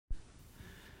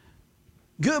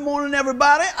Good morning,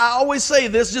 everybody. I always say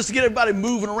this just to get everybody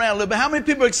moving around a little bit. How many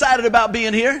people are excited about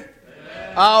being here?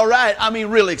 Amen. All right. I mean,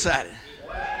 really excited.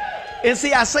 And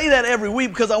see, I say that every week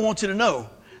because I want you to know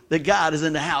that God is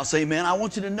in the house. Amen. I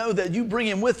want you to know that you bring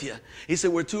him with you. He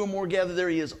said, where two or more gather, there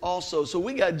he is also. So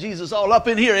we got Jesus all up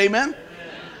in here. Amen.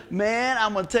 Man,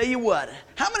 I'm going to tell you what.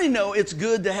 How many know it's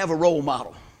good to have a role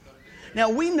model?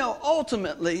 Now, we know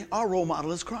ultimately our role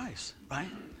model is Christ, right?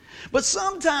 But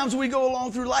sometimes we go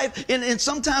along through life, and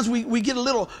sometimes we get a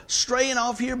little straying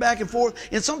off here, back and forth.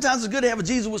 And sometimes it's good to have a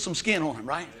Jesus with some skin on him,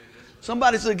 right?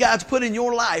 Somebody said God's put in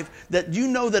your life that you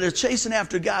know that are chasing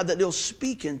after God, that they'll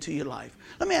speak into your life.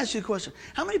 Let me ask you a question.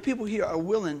 How many people here are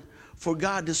willing for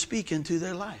God to speak into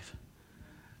their life?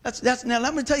 Now,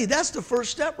 let me tell you, that's the first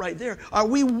step right there. Are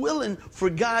we willing for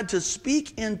God to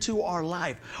speak into our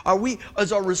life?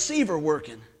 Is our receiver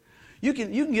working? You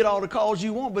can get all the calls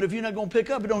you want, but if you're not going to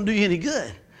pick up, it don't do you any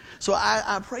good. So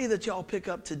I pray that y'all pick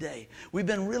up today. We've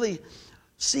been really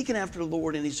seeking after the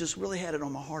Lord, and he's just really had it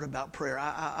on my heart about prayer.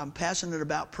 I'm passionate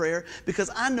about prayer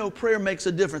because I know prayer makes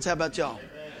a difference. How about y'all?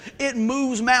 It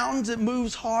moves mountains. It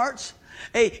moves hearts.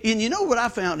 Hey, and you know what I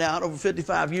found out over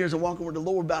 55 years of walking with the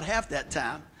Lord, about half that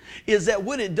time, is that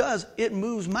what it does, it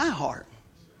moves my heart.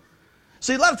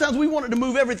 See, a lot of times we want it to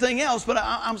move everything else, but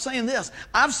I'm saying this.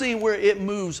 I've seen where it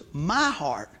moves my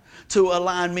heart to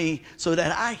align me so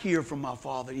that I hear from my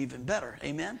Father even better.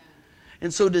 Amen?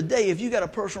 And so today, if you got a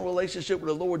personal relationship with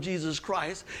the Lord Jesus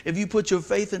Christ, if you put your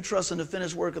faith and trust in the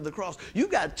finished work of the cross, you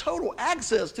got total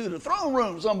access to the throne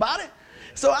room, somebody.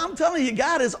 So I'm telling you,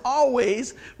 God is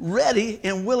always ready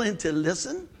and willing to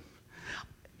listen.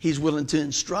 He's willing to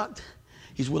instruct.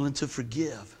 He's willing to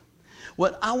forgive.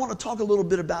 What I want to talk a little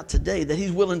bit about today, that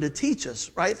he's willing to teach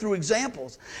us, right, through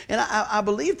examples. And I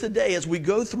believe today as we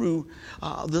go through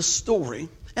the story,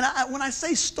 and when I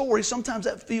say story, sometimes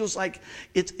that feels like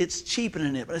it's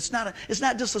cheapening it, but it's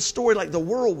not just a story like the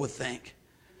world would think.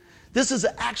 This is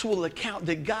an actual account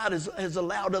that God has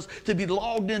allowed us to be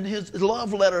logged in his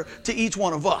love letter to each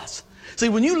one of us. See,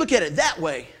 when you look at it that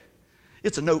way,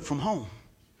 it's a note from home.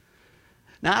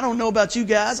 Now, I don't know about you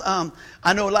guys.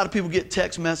 I know a lot of people get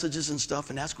text messages and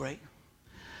stuff, and that's great.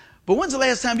 But when's the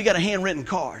last time you got a handwritten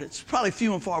card? It's probably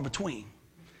few and far between.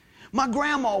 My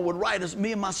grandma would write us,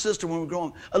 me and my sister, when we were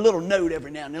growing, a little note every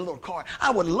now and then, a little card.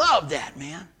 I would love that,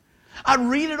 man. I'd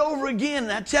read it over again,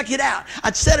 and I'd check it out.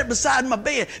 I'd set it beside my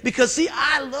bed because, see,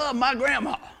 I love my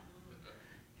grandma.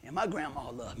 And my grandma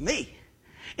loved me.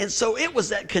 And so it was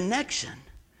that connection.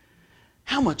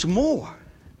 How much more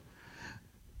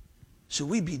should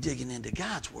we be digging into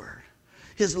God's word,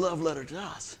 his love letter to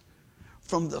us,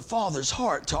 from the Father's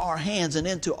heart to our hands and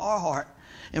into our heart,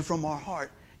 and from our heart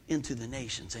into the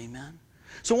nations? Amen.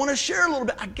 So I want to share a little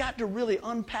bit. I got to really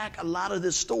unpack a lot of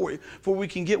this story before we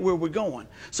can get where we're going.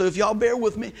 So if y'all bear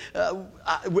with me,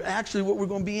 actually what we're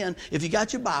going to be in, if you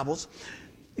got your Bibles,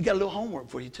 you got a little homework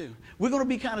for you too. We're going to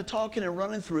be kind of talking and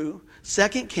running through 2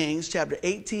 Kings chapter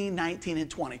 18, 19, and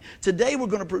 20. Today we're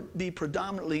going to be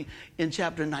predominantly in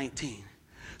chapter 19.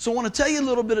 So I want to tell you a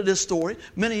little bit of this story.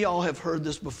 Many of y'all have heard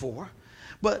this before.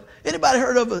 But anybody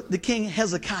heard of the king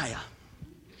Hezekiah?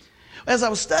 As I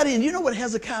was studying, you know what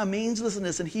Hezekiah means? Listen to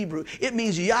this in Hebrew. It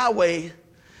means Yahweh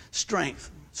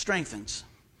strengthens.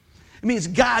 It means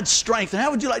God strengthens. How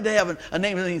would you like to have a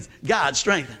name that means God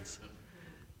strengthens?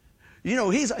 You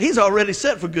know, he's already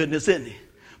set for goodness, isn't he?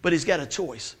 But he's got a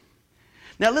choice.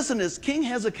 Now listen to this. King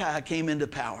Hezekiah came into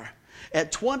power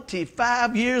at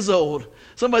 25 years old.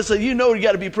 Somebody said, you know you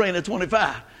got to be praying at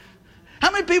 25.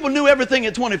 How many people knew everything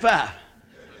at 25?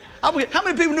 How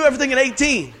many people knew everything at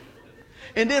 18?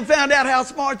 And then found out how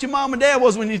smart your mom and dad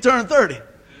was when you turned 30.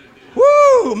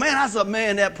 Woo, man, I said,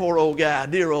 man, that poor old guy,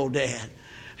 dear old dad.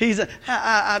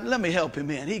 Let me help him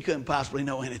in. He couldn't possibly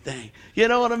know anything. You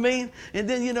know what I mean? And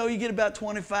then, you know, you get about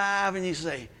 25 and you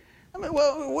say,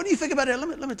 well, what do you think about that?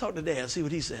 Let me talk to dad, see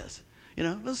what he says. You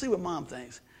know, let's see what mom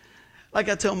thinks. Like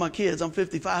I tell my kids, I'm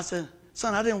 55. I said,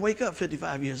 son, I didn't wake up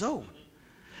 55 years old.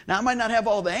 Now, I might not have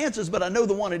all the answers, but I know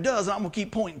the one who does, and I'm going to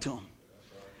keep pointing to him.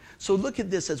 So look at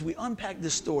this as we unpack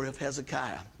this story of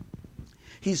Hezekiah.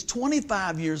 He's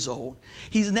 25 years old.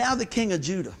 He's now the king of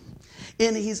Judah.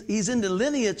 And he's in the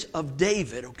lineage of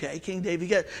David, okay? King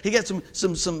David. He got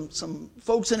some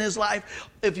folks in his life.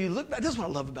 If you look back, this is what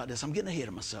I love about this. I'm getting ahead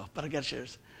of myself, but I got to share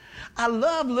this. I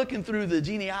love looking through the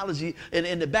genealogy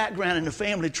and the background and the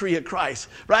family tree of Christ,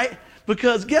 right?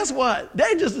 Because guess what?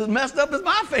 They just as messed up as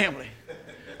my family.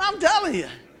 I'm telling you.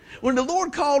 When the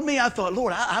Lord called me, I thought,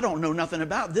 Lord, I don't know nothing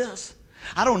about this.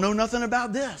 I don't know nothing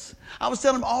about this. I was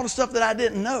telling him all the stuff that I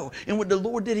didn't know. And what the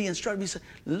Lord did, he instructed me, he said,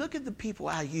 look at the people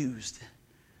I used.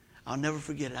 I'll never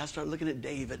forget it. I started looking at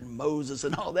David and Moses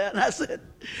and all that, and I said,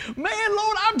 man,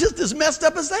 Lord, I'm just as messed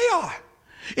up as they are.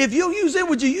 If you'll use them,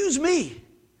 would you use me?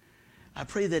 I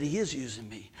pray that he is using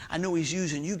me. I know he's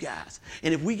using you guys.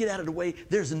 And if we get out of the way,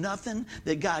 there's nothing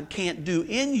that God can't do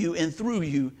in you and through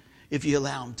you if you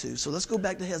allow him to. So let's go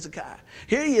back to Hezekiah.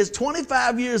 Here he is,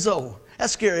 25 years old.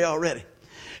 That's scary already.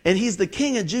 And he's the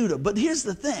king of Judah. But here's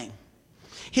the thing.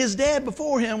 His dad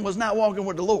before him was not walking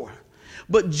with the Lord.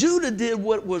 But Judah did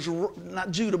what was,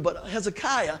 not Judah, but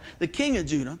Hezekiah, the king of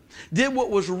Judah, did what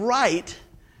was right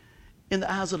in the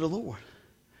eyes of the Lord.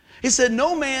 He said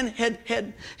no man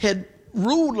had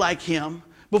ruled like him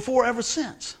before ever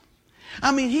since.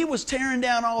 I mean, he was tearing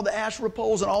down all the Asherah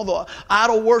poles and all the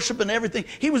idol worship and everything.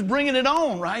 He was bringing it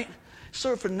on, right?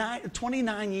 Served for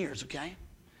 29 years, okay?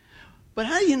 But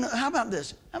how about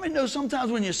this? How many know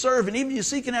sometimes when you're serving, even you're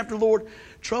seeking after the Lord,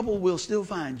 trouble will still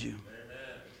find you.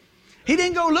 He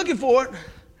didn't go looking for it.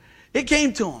 It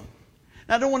came to him.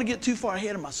 Now, I don't want to get too far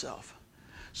ahead of myself.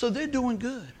 So they're doing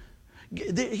good.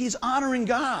 He's honoring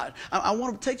God. I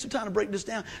want to take some time to break this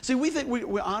down. See, we think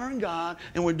we're honoring God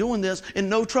and we're doing this and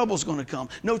no trouble's going to come.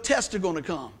 No tests are going to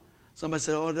come. Somebody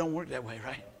said, oh, it don't work that way,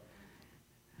 right?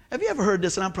 Have you ever heard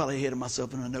this? And I'm probably ahead of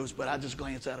myself in the notes, but I just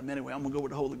glance at them anyway. I'm going to go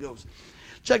with the Holy Ghost.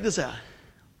 Check this out.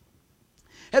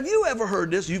 Have you ever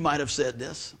heard this? You might have said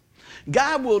this.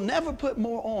 God will never put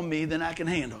more on me than I can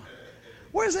handle.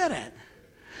 Where's that at?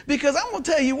 Because I'm going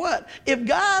to tell you what, if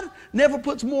God never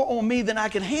puts more on me than I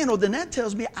can handle, then that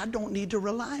tells me I don't need to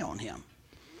rely on him.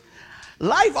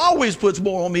 Life always puts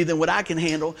more on me than what I can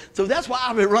handle, so that's why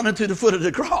I've been running to the foot of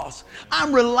the cross.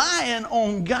 I'm relying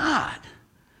on God,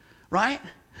 right?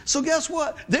 So guess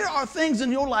what? There are things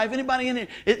in your life, anybody in here,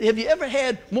 have you ever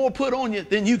had more put on you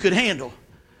than you could handle?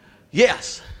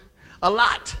 Yes, a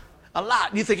lot. A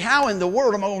lot. You think, how in the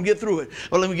world am I going to get through it?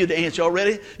 Well, let me give the answer. Y'all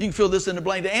ready? You can fill this in the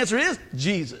blank. The answer is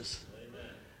Jesus. Amen.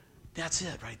 That's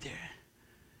it right there.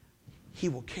 He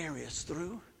will carry us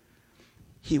through.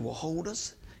 He will hold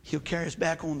us. He'll carry us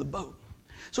back on the boat.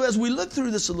 So as we look through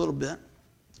this a little bit,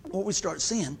 what we start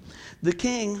seeing, the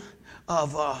king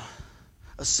of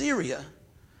Assyria,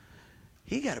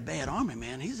 he got a bad army,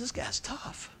 man. This guy's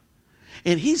tough.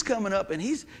 And he's coming up and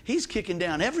he's kicking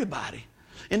down everybody.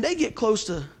 And they get close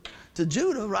to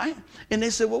Judah, right? And they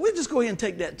said, well, we'll just go ahead and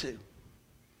take that too.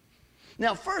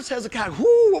 Now, first Hezekiah,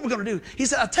 what we're going to do? He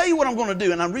said, I'll tell you what I'm going to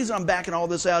do. And the reason I'm backing all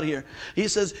this out here, he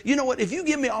says, you know what? If you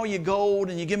give me all your gold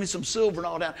and you give me some silver and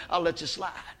all that, I'll let you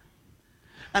slide.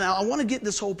 And I want to get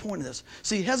this whole point of this.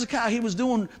 See, Hezekiah, he was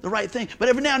doing the right thing. But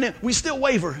every now and then, we still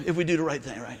waver if we do the right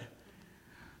thing, right?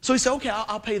 So he said, okay,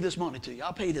 I'll pay this money to you.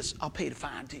 I'll pay the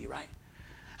fine to you, right?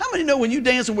 How many know when you're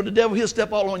dancing with the devil, he'll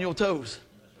step all on your toes?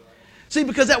 See,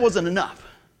 because that wasn't enough.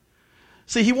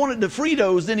 See, he wanted the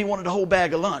Fritos, then he wanted the whole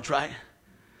bag of lunch, right?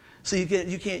 See,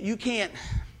 you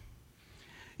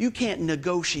can't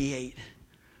negotiate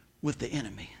with the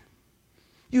enemy.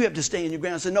 You have to stay in your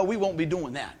ground and say, no, we won't be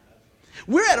doing that.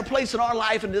 We're at a place in our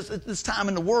life and this time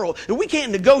in the world that we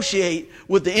can't negotiate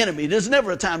with the enemy. There's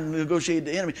never a time to negotiate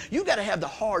with the enemy. You got to have the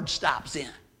hard stops in.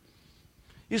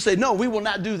 You say, no, we will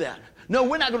not do that. No,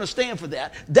 we're not going to stand for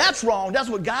that. That's wrong. That's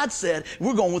what God said.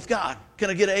 We're going with God. Can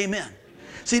I get an amen?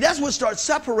 See, that's what starts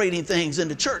separating things in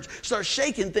the church, starts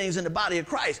shaking things in the body of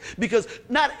Christ, because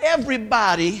not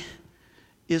everybody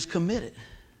is committed.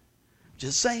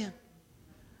 Just saying.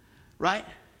 Right?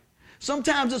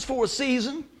 Sometimes it's for a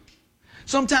season.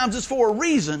 Sometimes it's for a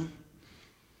reason.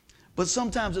 But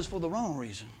sometimes it's for the wrong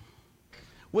reason.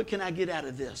 What can I get out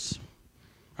of this?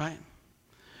 Right?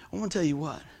 I want to tell you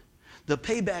what. The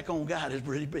payback on God is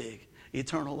pretty big.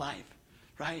 Eternal life,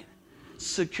 right?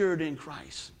 Secured in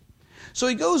Christ. So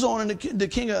he goes on, and the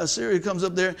king of Assyria comes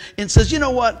up there and says, you know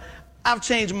what? I've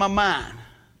changed my mind.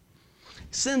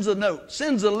 Sends a note,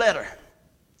 sends a letter.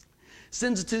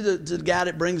 Sends it to the guy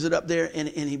that brings it up there, and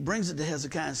he brings it to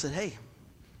Hezekiah and said, hey,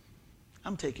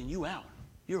 I'm taking you out,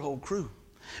 your whole crew.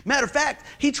 Matter of fact,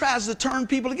 he tries to turn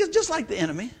people against, just like the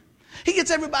enemy. He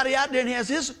gets everybody out there and he has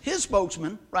his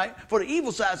spokesman, right, for the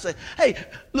evil side say, hey,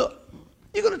 look,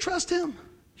 you're going to trust him?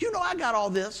 You know I got all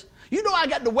this. You know I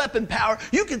got the weapon power.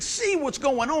 You can see what's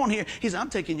going on here. He said, I'm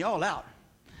taking y'all out.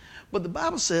 But the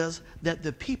Bible says that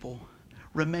the people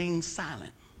remained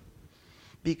silent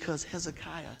because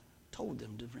Hezekiah told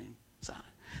them to remain silent.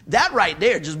 That right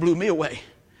there just blew me away,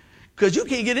 because you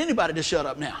can't get anybody to shut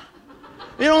up now.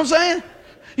 You know what I'm saying?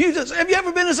 Have you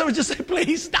ever been in someone just say,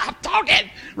 please stop talking,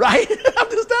 right? I'm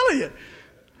just telling you.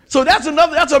 So that's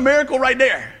a miracle right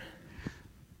there.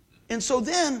 And so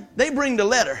then they bring the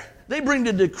letter. They bring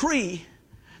the decree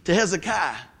to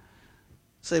Hezekiah.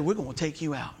 Say, we're going to take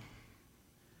you out.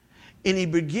 And he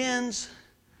begins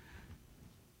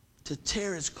to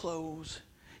tear his clothes.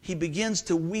 He begins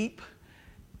to weep.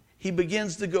 He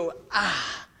begins to go,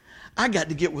 I got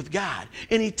to get with God.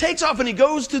 And he takes off and he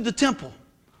goes to the temple.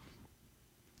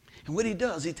 And what he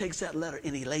does, he takes that letter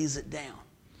and he lays it down.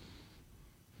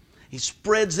 He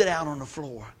spreads it out on the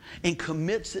floor and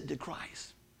commits it to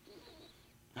Christ.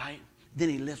 Right? Then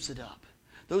he lifts it up.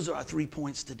 Those are our 3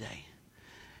 points today.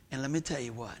 And let me tell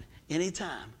you what,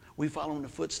 anytime we follow in the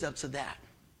footsteps of that,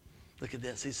 look at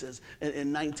this. He says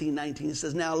in 19:19, he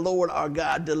says, now, Lord our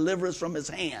God, deliver us from his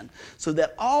hand so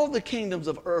that all the kingdoms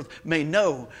of earth may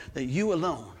know that you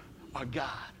alone are God.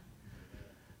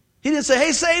 He didn't say,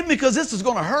 hey, save me because this is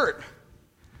going to hurt.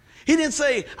 He didn't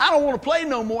say, I don't want to play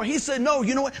no more. He said, no,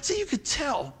 you know what? See, you could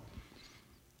tell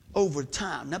over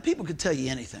time. Now, people could tell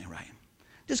you anything, right?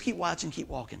 Just keep watching, keep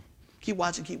walking. Keep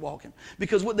watching, keep walking.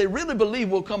 Because what they really believe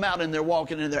will come out in their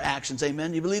walking and their actions.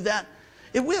 Amen? You believe that?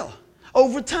 It will.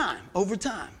 Over time, over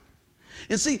time.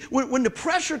 And see, when the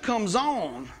pressure comes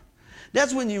on,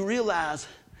 that's when you realize,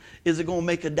 is it going to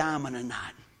make a diamond or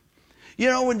not? You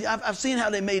know, when I've seen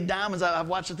how they made diamonds. I've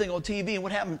watched the thing on TV and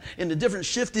what happened in the different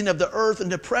shifting of the earth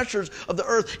and the pressures of the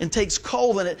earth, and takes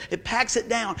coal and it packs it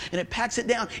down and it packs it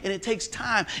down and it takes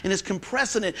time and it's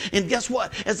compressing it. And guess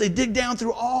what? As they dig down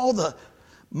through all the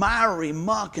miry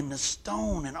muck and the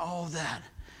stone and all that,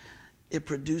 it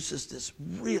produces this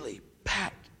really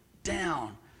packed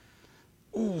down,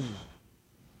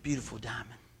 beautiful diamond.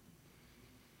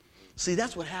 See,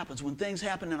 that's what happens when things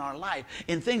happen in our life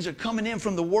and things are coming in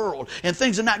from the world and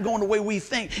things are not going the way we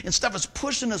think and stuff is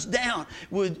pushing us down.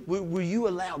 Will you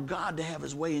allow God to have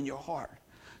his way in your heart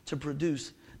to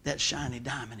produce that shiny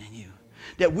diamond in you?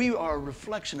 That we are a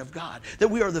reflection of God, that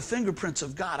we are the fingerprints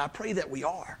of God. I pray that we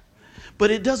are.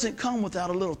 But it doesn't come without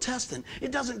a little testing.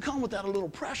 It doesn't come without a little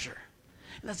pressure.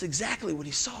 And that's exactly what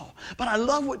he saw. But I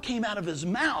love what came out of his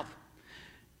mouth.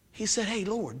 He said, hey,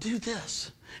 Lord, do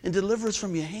this and deliver us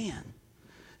from your hand.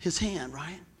 His hand,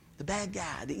 right? The bad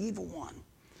guy, the evil one.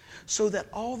 So that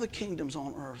all the kingdoms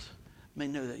on earth may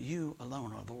know that you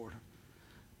alone are Lord.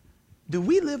 Do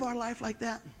we live our life like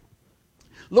that?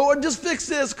 Lord, just fix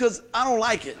this because I don't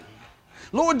like it.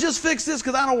 Lord, just fix this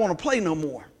because I don't want to play no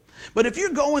more. But if you're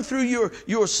going through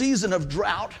your season of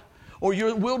drought or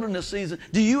your wilderness season,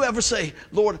 do you ever say,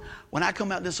 Lord, when I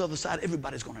come out this other side,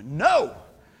 everybody's going to know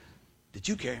that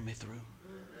you carry me through?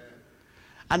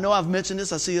 I know I've mentioned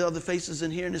this. I see other faces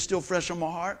in here, and it's still fresh on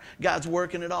my heart. God's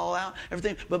working it all out,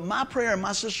 everything. But my prayer and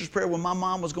my sister's prayer when my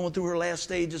mom was going through her last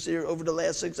stages here over the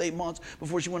last 6-8 months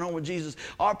before she went home with Jesus,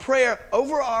 our prayer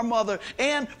over our mother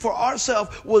and for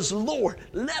ourselves was, Lord,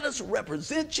 let us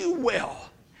represent you well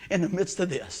in the midst of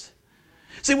this.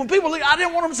 See, when people look, I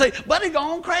didn't want them to say, Buddy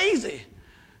gone crazy.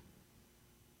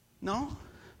 No.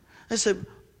 They said,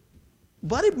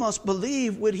 Buddy must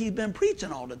believe what he's been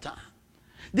preaching all the time.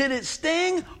 Did it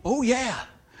sting? Oh, yeah.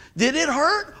 Did it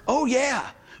hurt? Oh,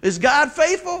 yeah. Is God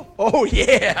faithful? Oh,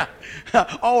 yeah.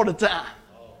 All the time.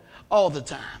 All the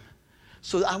time.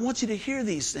 So I want you to hear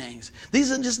these things.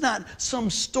 These are just not some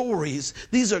stories.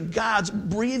 These are God's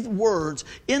breathed words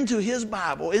into his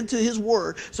Bible, into his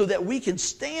word, so that we can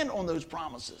stand on those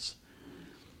promises.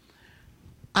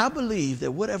 I believe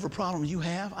that whatever problem you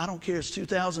have, I don't care if it's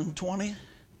 2020,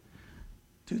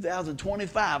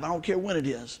 2025, I don't care when it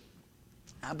is,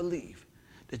 I believe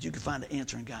that you can find an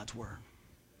answer in God's word.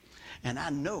 And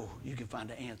I know you can find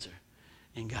an answer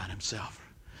in God himself.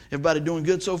 Everybody doing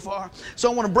good so far?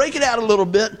 So I want to break it out a little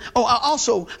bit. Oh,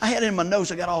 I had it in my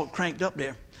notes. I got all cranked up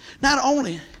there. Not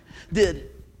only did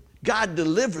God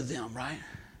deliver them, right?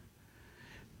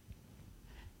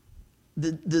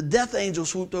 The death angel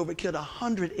swooped over and killed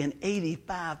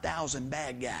 185,000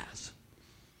 bad guys.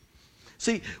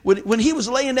 See, when he was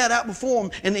laying that out before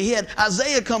him, and he had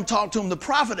Isaiah come talk to him, the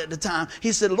prophet at the time,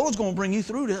 he said, the Lord's going to bring you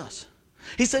through this.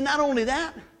 He said, not only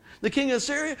that, the king of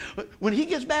Syria, when he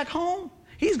gets back home,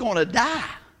 he's going to die.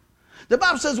 The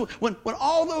Bible says when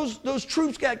all those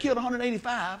troops got killed,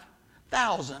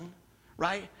 185,000,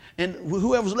 right? And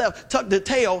whoever was left tucked the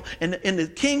tail, and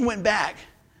the king went back.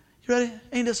 You ready?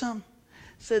 Ain't that something?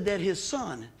 Said that his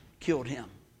son killed him.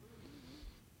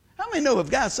 How many know if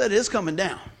God said it's coming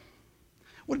down?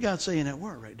 What did God say in that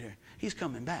word right there? He's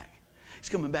coming back. He's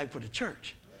coming back for the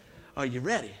church. Are you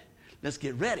ready? Let's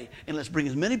get ready, and let's bring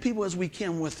as many people as we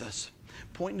can with us.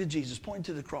 Pointing to Jesus, pointing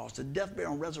to the cross, the death,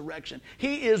 burial, and resurrection.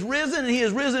 He is risen, and he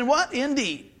is risen what?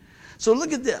 Indeed. So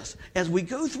look at this. As we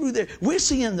go through there, we're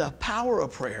seeing the power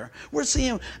of prayer. We're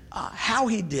seeing how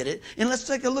he did it. And let's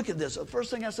take a look at this. The first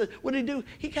thing I said, what did he do?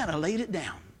 He kind of laid it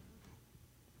down.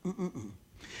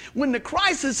 When the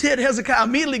crisis hit, Hezekiah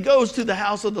immediately goes to the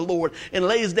house of the Lord and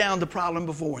lays down the problem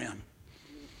before him.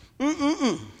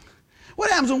 What What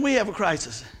happens when we have a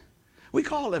crisis? We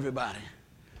call everybody.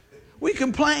 We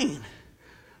complain.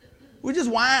 We're just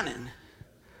whining,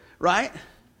 right?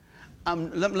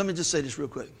 Let me just say this real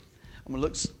quick. I'm going to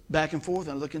look back and forth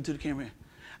and look into the camera.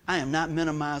 I am not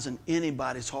minimizing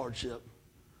anybody's hardship,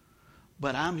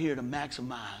 but I'm here to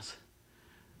maximize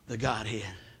the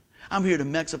Godhead. I'm here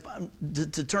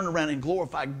to turn around and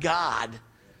glorify God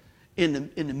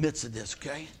in the midst of this,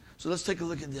 okay? So let's take a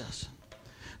look at this.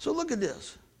 So look at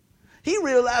this. He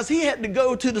realized he had to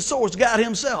go to the source, God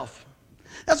himself.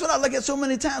 That's what I look at so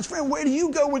many times. Friend, where do you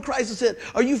go when Christ said,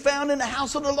 are you found in the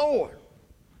house of the Lord?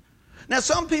 Now,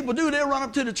 some people do. They'll run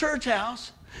up to the church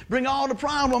house, bring all the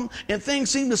problem, and things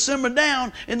seem to simmer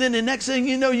down, and then the next thing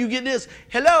you know, you get this,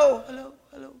 hello, hello,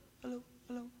 hello, hello,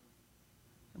 hello.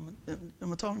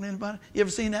 Am I talking to anybody? You ever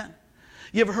seen that?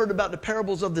 You ever heard about the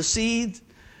parables of the seed?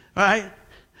 All right?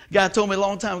 God told me a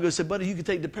long time ago, he said, buddy, you can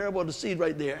take the parable of the seed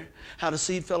right there, how the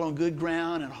seed fell on good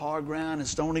ground and hard ground and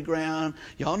stony ground.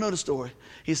 Y'all know the story.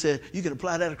 He said, you can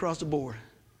apply that across the board.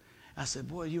 I said,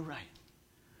 boy, you're right.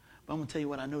 But I'm going to tell you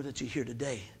what, I know that you're here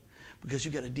today because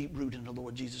you got a deep root in the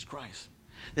Lord Jesus Christ.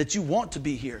 That you want to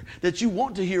be here, that you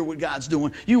want to hear what God's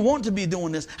doing. You want to be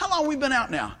doing this. How long have we been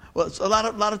out now? Well, it's a lot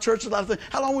of churches, a lot of things.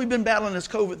 How long have we been battling this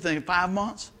COVID thing? 5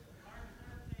 months?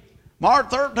 March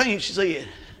 13th, she said.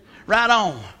 Right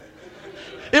on.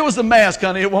 It was the mask,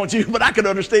 honey, it wasn't you, but I could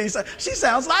understand. She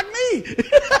sounds like me.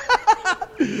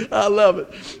 I love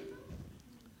it.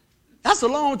 That's a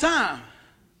long time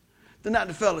to not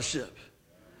to fellowship.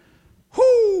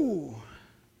 Whoo!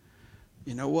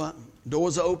 You know what?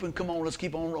 Doors are open. Come on, let's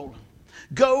keep on rolling.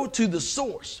 Go to the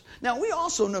source. Now, we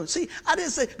also know, see, I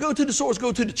didn't say go to the source,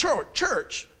 go to the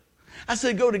church. I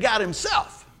said go to God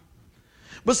himself.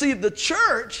 But see, the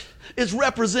church is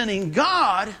representing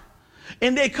God,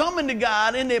 and they're coming to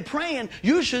God and they're praying.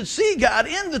 You should see God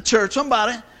in the church,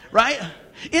 somebody, right?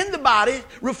 In the body,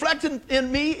 reflecting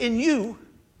in me, in you.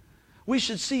 We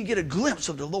should get a glimpse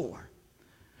of the Lord.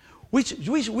 We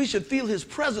should feel his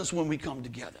presence when we come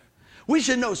together. We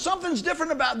should know something's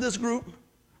different about this group,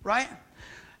 right?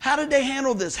 How did they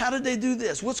handle this? How did they do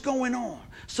this? What's going on?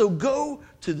 So go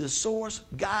to the source,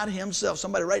 God himself.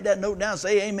 Somebody write that note down and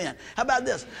say amen. How about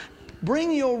this?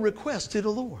 Bring your request to the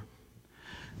Lord.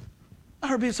 I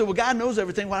heard people say, well, God knows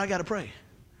everything. Why I got to pray?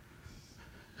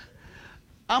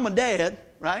 I'm a dad,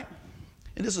 right?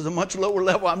 And this is a much lower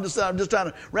level. I'm just trying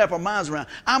to wrap our minds around.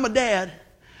 I'm a dad,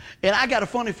 and I got a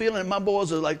funny feeling that my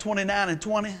boys are like 29 and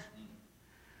 20.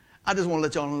 I just want to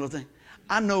let y'all know a little thing.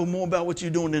 I know more about what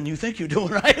you're doing than you think you're doing,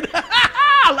 right?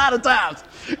 A lot of times.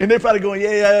 And they're probably going,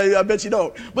 yeah, I bet you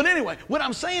don't. But anyway, what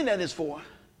I'm saying that is for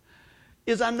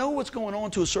is I know what's going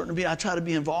on to a certain degree. I try to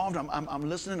be involved. I'm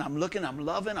listening. I'm looking. I'm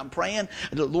loving. I'm praying.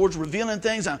 The Lord's revealing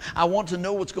things. I want to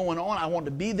know what's going on. I want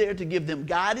to be there to give them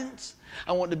guidance.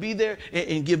 I want to be there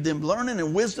and give them learning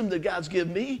and wisdom that God's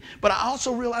given me. But I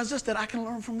also realize this, that I can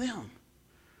learn from them.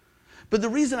 But the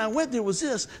reason I went there was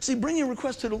this. See, bring your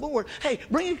request to the Lord. Hey,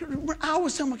 I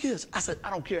always tell my kids, I said, I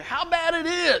don't care how bad it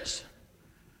is.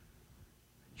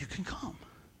 You can come.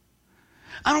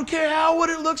 I don't care what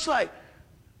it looks like.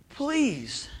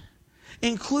 Please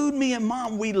include me and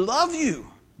Mom. We love you.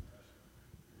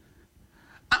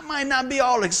 I might not be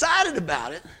all excited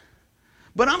about it,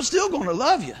 but I'm still going to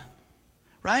love you.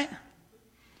 Right?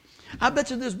 I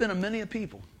bet you there's been many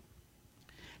people,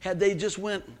 had they just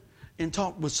went and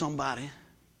talked with somebody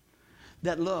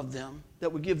that loved them,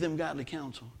 that would give them godly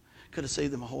counsel, could have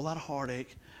saved them a whole lot of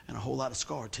heartache and a whole lot of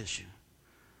scar tissue.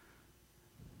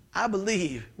 I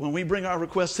believe when we bring our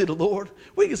requests to the Lord,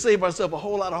 we can save ourselves a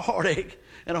whole lot of heartache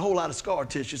and a whole lot of scar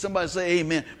tissue. Somebody say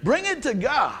amen. Bring it to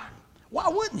God. Why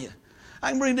wouldn't you? I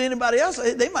can bring it to anybody else.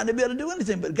 They might not be able to do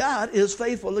anything, but God is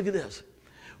faithful. Look at this.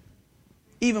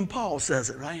 Even Paul says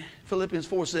it, right? Philippians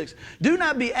 4:6. Do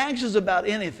not be anxious about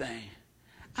anything.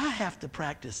 I have to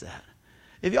practice that.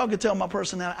 If y'all could tell my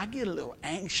personality, I get a little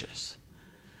anxious.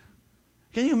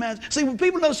 Can you imagine? See, when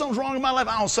people know something's wrong in my life,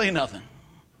 I don't say nothing.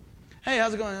 Hey,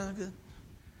 how's it going? Good.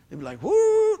 They'd be like,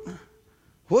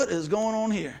 what is going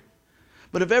on here?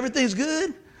 But if everything's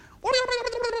good,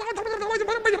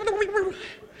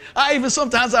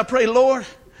 sometimes I pray, Lord,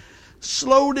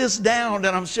 slow this down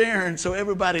that I'm sharing so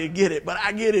everybody will get it. But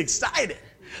I get excited.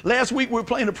 Last week we were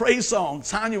playing a praise song.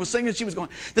 Tanya was singing. She was going,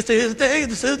 this is the day,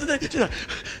 this is the day. She's like,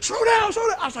 slow down, slow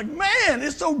down. I was like, man,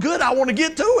 it's so good. I want to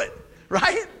get to it.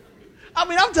 Right? I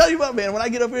mean, I'm telling you what, man, when I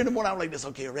get up here in the morning, I'm like this.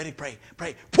 Okay, ready? Pray.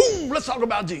 Boom, let's talk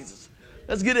about Jesus.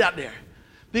 Let's get it out there.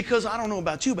 Because I don't know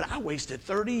about you, but I wasted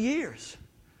 30 years.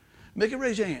 Make it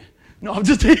raise your hand. No, I'm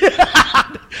just,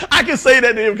 I can say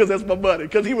that to him because that's my buddy,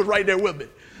 because he was right there with me.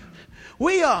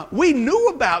 We knew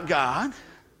about God,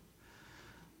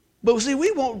 But see,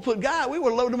 we won't put God. We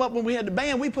would load him up when we had the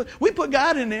band. We put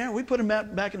God in there. We put him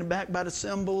back in the back by the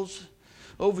cymbals,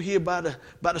 over here by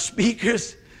the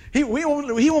speakers. He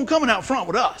won't coming out front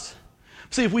with us.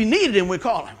 See, if we needed him, we'd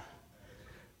call him.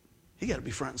 He got to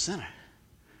be front and center.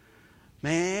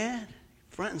 Man,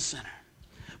 front and center.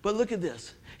 But look at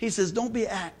this. He says, don't be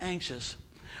anxious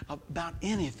about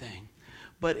anything,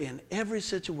 but in every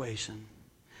situation,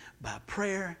 by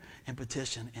prayer and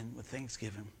petition and with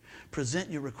thanksgiving, present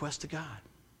your request to God.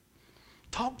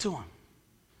 Talk to him.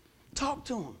 Talk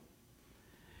to him.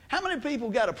 How many people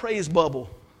got a praise bubble?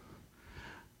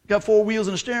 Got 4 wheels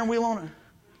and a steering wheel on it? A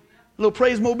little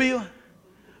praise mobile?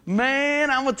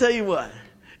 Man, I'm going to tell you what.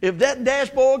 If that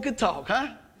dashboard could talk,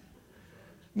 huh?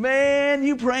 Man,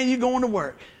 you praying, you going to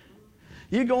work.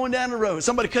 You're going down the road.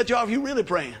 Somebody cut you off, you really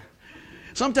praying.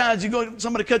 Sometimes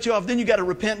somebody cut you off, then you got to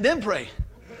repent, then pray.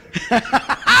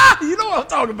 You know what I'm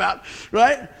talking about,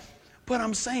 right? But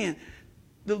I'm saying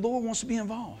the Lord wants to be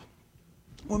involved.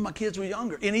 When my kids were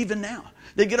younger, and even now,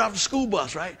 they get off the school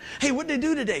bus, right? Hey, what did they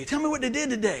do today? Tell me what they did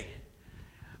today.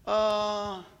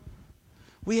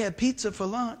 We had pizza for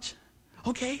lunch.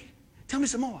 Okay, tell me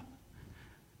some more.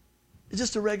 It's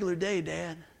just a regular day,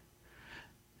 Dad.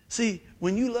 See,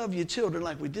 when you love your children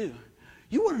like we do,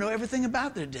 you want to know everything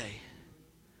about their day.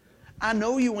 I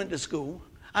know you went to school.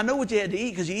 I know what you had to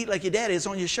eat because you eat like your daddy. It's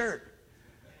on your shirt.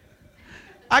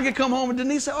 I could come home and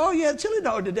Denise say, oh, you had chili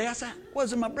dog today. I said,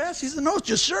 was it my breast? She said, no, it's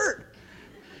your shirt.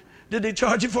 Did they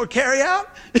charge you for carry out?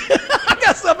 I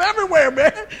got stuff everywhere,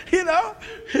 man. You know,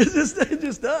 it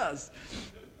just does.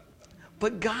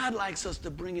 But God likes us to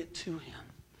bring it to him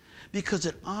because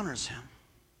it honors him.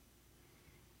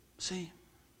 See,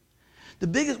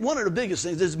 one of the biggest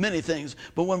things, there's many things,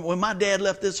 but when my dad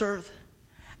left this earth,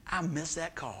 I missed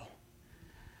that call.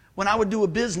 When I would do a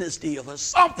business deal or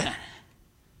something,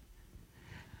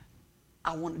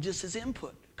 I wanted just his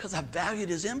input because I valued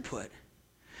his input.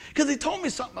 Because he told me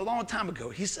something a long time ago.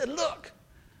 He said, look,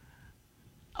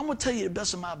 I'm going to tell you the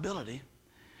best of my ability,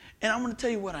 and I'm going to tell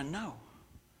you what I know.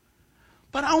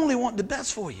 But I only want the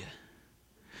best for you.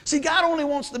 See, God only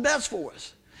wants the best for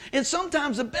us. And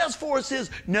sometimes the best for us is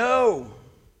no.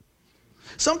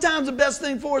 Sometimes the best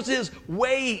thing for us is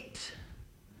wait.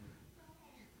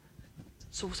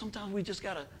 So sometimes we just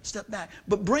got to step back.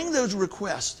 But bring those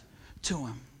requests to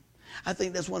him. I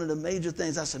think that's one of the major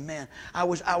things. I said, man, I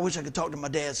wish I could talk to my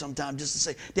dad sometime just to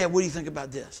say, Dad, what do you think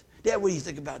about this? Dad, what do you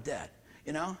think about that?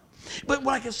 You know? But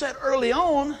like I said early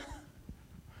on,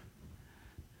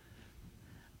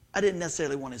 I didn't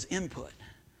necessarily want his input.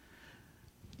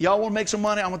 Y'all want to make some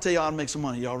money? I'm going to tell y'all how to make some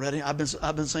money. Y'all ready? I've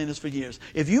been saying this for years.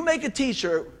 If you make a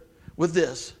T-shirt with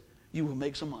this, you will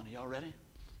make some money. Y'all ready?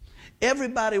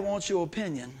 Everybody wants your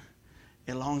opinion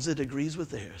as long as it agrees with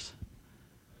theirs.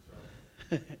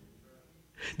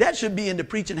 That should be in the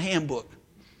preaching handbook.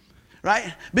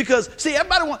 Right? Because, see,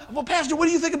 everybody wants, well, Pastor, what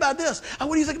do you think about this?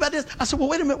 What do you think about this? I said, well,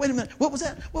 wait a minute. What was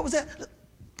that? What was that?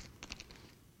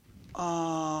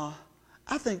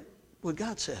 I think what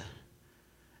God said.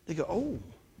 They go, oh,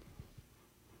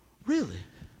 really?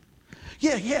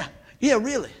 Yeah,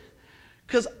 really.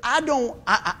 Because I'm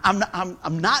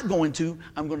not going to.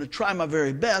 I'm going to try my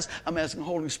very best. I'm asking the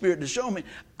Holy Spirit to show me.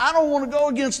 I don't want to go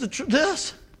against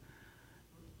this.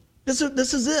 This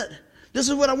is it. This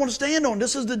is what I want to stand on.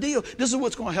 This is the deal. This is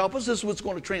what's going to help us. This is what's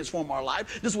going to transform our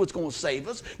life. This is what's going to save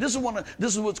us. This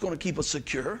is what's going to keep us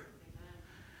secure.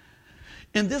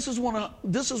 And this is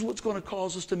what's going to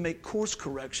cause us to make course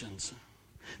corrections.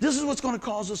 This is what's going to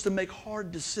cause us to make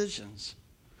hard decisions.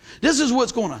 This is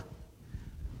what's going to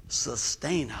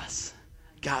sustain us.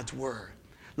 God's word.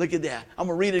 Look at that. I'm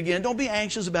going to read it again. Don't be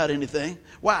anxious about anything.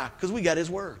 Why? Because we got his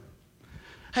word.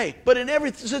 Hey, but in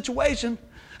every situation,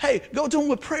 hey, go to him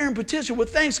with prayer and petition,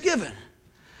 with thanksgiving.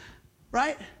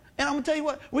 Right? And I'm going to tell you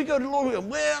what, we go to the Lord, we go,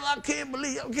 well, I can't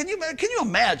believe. Can you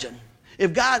imagine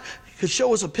if God could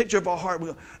show us a picture of our heart? We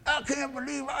go, I can't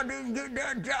believe I didn't get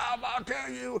that job. I'll tell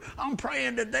you, I'm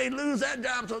praying that they lose that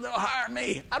job so they'll hire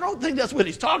me. I don't think that's what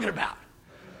he's talking about.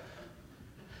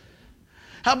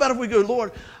 How about if we go,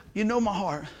 Lord, you know my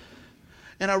heart,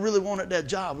 and I really wanted that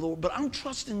job, Lord, but I'm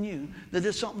trusting you that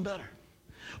there's something better.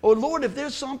 Or, Lord, if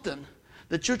there's something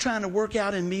that you're trying to work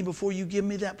out in me before you give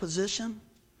me that position,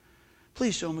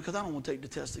 please show me, because I don't want to take the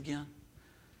test again.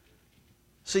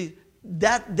 See,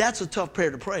 that's a tough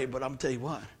prayer to pray, but I'm going to tell you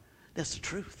what, that's the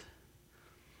truth.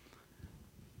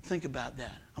 Think about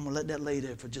that. I'm going to let that lay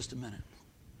there for just a minute.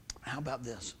 How about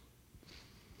this?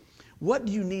 What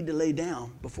do you need to lay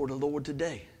down before the Lord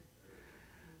today?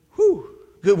 Whew,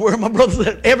 good word, my brother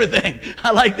said. Everything.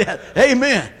 I like that.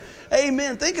 Amen.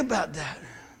 Amen. Think about that.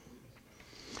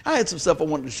 I had some stuff I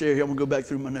wanted to share here. I'm going to go back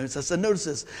through my notes. I said, notice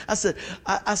this. I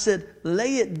said,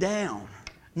 lay it down,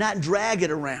 not drag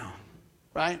it around,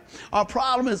 right? Our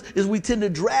problem is we tend to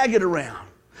drag it around.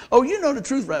 Oh, you know the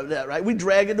truth right with that, right? We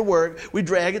drag it to work. We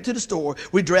drag it to the store.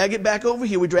 We drag it back over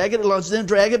here. We drag it at lunch, then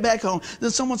drag it back home.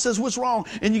 Then someone says, what's wrong?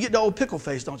 And you get the old pickle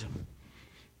face, don't you?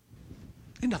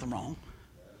 Ain't nothing wrong.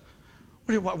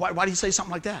 Why do you say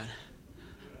something like that?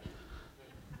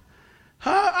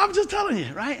 I'm just telling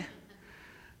you, right?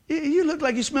 You look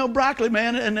like you smell broccoli,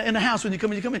 man, in the house when you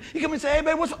come in. You come in and say, hey,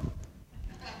 babe, what's up?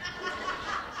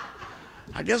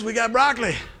 I guess we got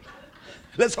broccoli.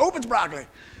 Let's hope it's broccoli.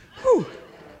 Whew.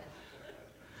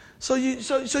 So you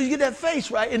get that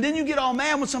face, right? And then you get all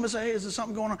mad when somebody says, hey, is there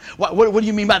something going on? What do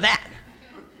you mean by that?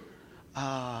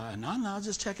 No,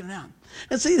 just checking it out.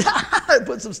 And see, I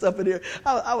put some stuff in here.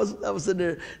 I was sitting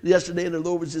there yesterday, and the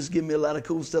Lord was just giving me a lot of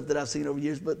cool stuff that I've seen over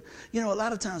years. But, a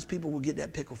lot of times people will get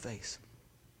that pickle face.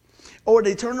 Or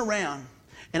they turn around,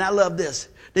 and I love this.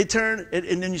 They turn,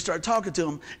 and then you start talking to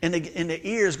them, and their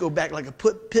ears go back like a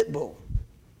pit bull.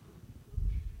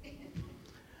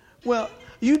 Well,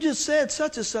 you just said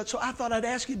such and such, so I thought I'd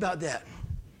ask you about that.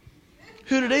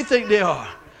 Who do they think they are?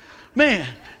 Man,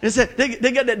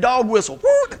 they got that dog whistle.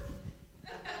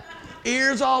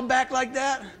 Ears all back like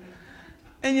that.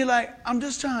 And you're like, I'm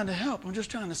just trying to help. I'm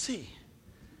just trying to see.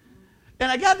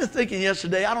 And I got to thinking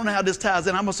yesterday, I don't know how this ties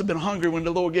in. I must have been hungry when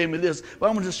the Lord gave me this, but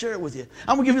I'm going to just share it with you.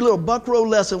 I'm going to give you a little Buck Row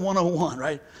lesson 101,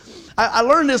 right? I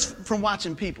learned this from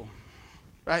watching people,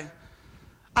 right?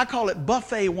 I call it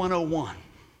Buffet 101.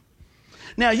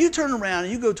 Now, you turn around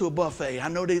and you go to a buffet. I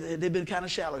know they've been kind of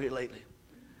shallow here lately.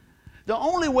 The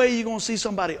only way you're going to see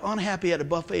somebody unhappy at a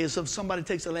buffet is if somebody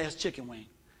takes the last chicken wing.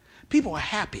 People are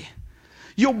happy.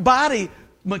 Your body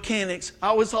mechanics, I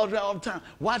always talk about all the time,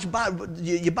 watch body.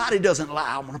 Your body doesn't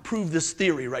lie. I'm going to prove this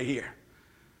theory right here.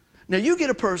 Now, you get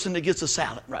a person that gets a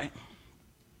salad, right?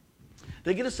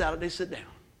 They get a salad, they sit down.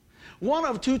 One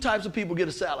of two types of people get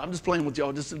a salad. I'm just playing with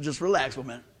y'all. Just relax for a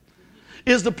minute.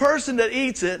 Is the person that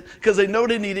eats it because they know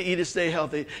they need to eat it, stay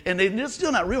healthy, and they're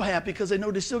still not real happy because they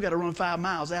know they still got to run 5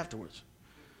 miles afterwards.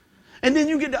 And then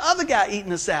you get the other guy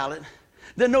eating a salad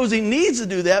that knows he needs to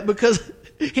do that because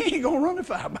he ain't going to run the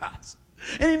 5 miles.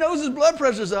 And he knows his blood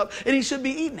pressure's up and he should be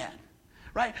eating that,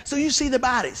 right? So you see the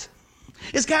bodies.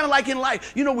 It's kind of like in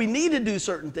life. We need to do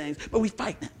certain things, but we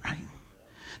fighting it, right?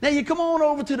 Now you come on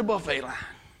over to the buffet line.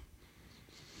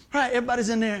 Right, everybody's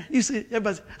in there. You see,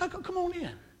 everybody's, oh, come on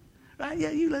in. Right?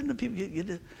 Yeah, you letting the people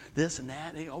get this and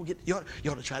that. You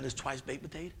ought to try this twice baked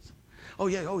potatoes. Oh,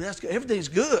 yeah, that's good. Everything's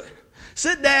good.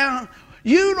 Sit down.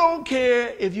 You don't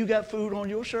care if you got food on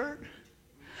your shirt.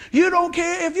 You don't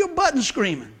care if your button's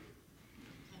screaming.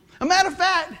 A matter of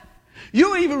fact,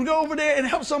 you even go over there and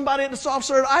help somebody at the soft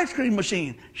serve ice cream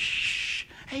machine. Shh.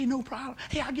 Hey, no problem.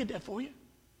 Hey, I'll get that for you.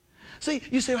 See,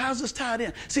 you say, well, how's this tied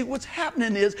in? See, what's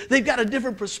happening is they've got a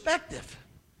different perspective.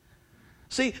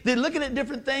 See, they're looking at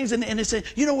different things and they say,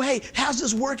 hey, how's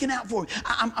this working out for me?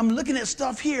 I'm looking at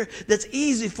stuff here that's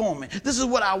easy for me. This is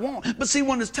what I want. But see,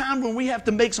 when it's time when we have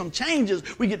to make some changes,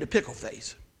 we get the pickle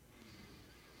face.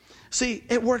 See,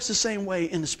 it works the same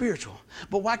way in the spiritual.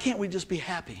 But why can't we just be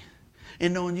happy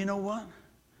and knowing, you know what?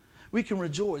 We can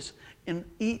rejoice and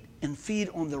eat and feed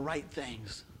on the right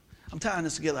things. I'm tying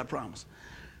this together, I promise.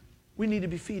 We need to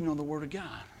be feeding on the Word of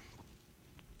God.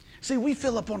 See, we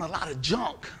fill up on a lot of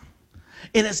junk.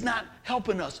 And it's not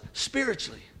helping us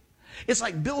spiritually. It's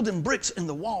like building bricks in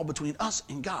the wall between us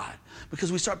and God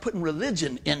because we start putting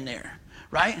religion in there,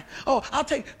 right? Oh,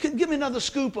 give me another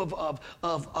scoop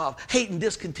of hate and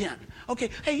discontent.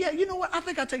 Okay, hey, yeah, you know what? I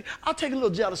think I'll take a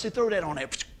little jealousy, throw that on there.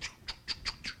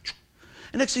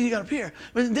 And next thing you got up here.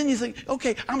 But then you think,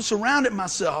 okay, I'm surrounded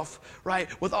myself, right,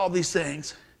 with all these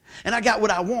things. And I got what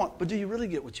I want, but do you really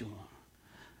get what you want?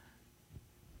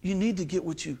 You need to get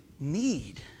what you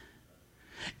need.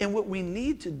 And what we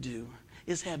need to do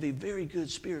is have a very good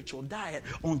spiritual diet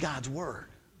on God's Word.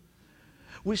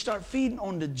 We start feeding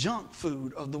on the junk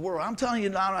food of the world. I'm telling you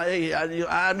now, hey,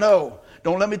 I know.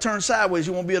 Don't let me turn sideways.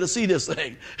 You won't be able to see this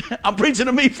thing. I'm preaching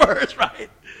to me first, right?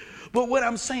 But what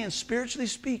I'm saying, spiritually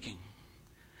speaking,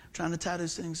 I'm trying to tie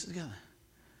these things together.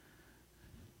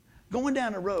 Going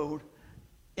down the road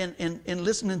and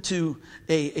listening to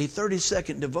a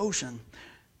 30-second devotion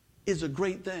is a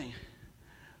great thing.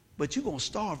 But you're going to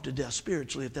starve to death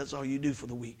spiritually if that's all you do for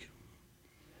the week.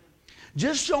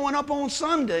 Just showing up on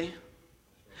Sunday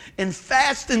and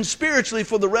fasting spiritually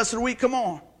for the rest of the week, come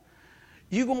on.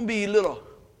 You're going to be little.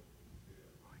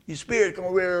 Your spirit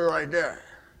going to be right there.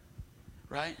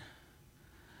 Right?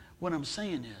 What I'm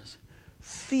saying is,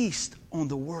 feast on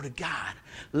the Word of God.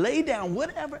 Lay down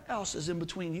whatever else is in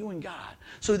between you and God,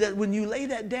 so that when you lay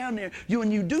that down there,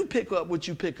 when you do pick up what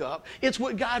you pick up, it's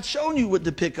what God's shown you what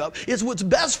to pick up. It's what's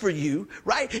best for you,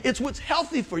 right? It's what's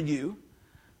healthy for you.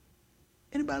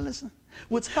 Anybody listening?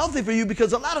 What's healthy for you,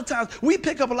 because a lot of times we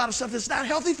pick up a lot of stuff that's not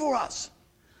healthy for us.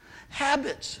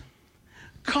 Habits,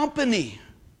 company,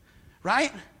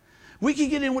 right? We can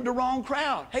get in with the wrong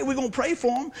crowd. Hey, we're going to pray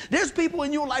for them. There's people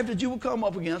in your life that you will come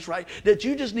up against, right, that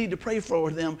you just need to pray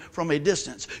for them from a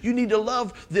distance. You need to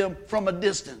love them from a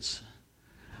distance.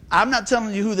 I'm not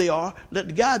telling you who they are.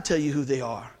 Let God tell you who they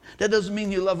are. That doesn't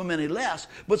mean you love them any less.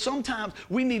 But sometimes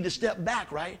we need to step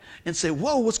back, right, and say,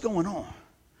 whoa, what's going on?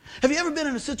 Have you ever been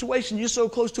in a situation you're so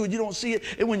close to it you don't see it,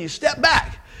 and when you step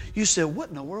back, you say, what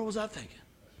in the world was I thinking?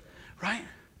 Right?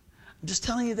 I'm just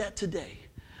telling you that today.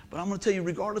 But I'm going to tell you,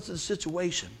 regardless of the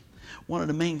situation, one of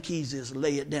the main keys is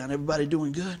lay it down. Everybody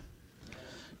doing good?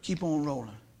 Keep on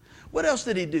rolling. What else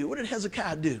did he do? What did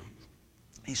Hezekiah do?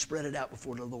 He spread it out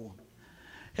before the Lord.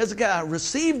 Hezekiah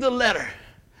received the letter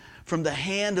from the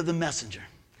hand of the messenger,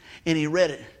 and he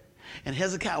read it. And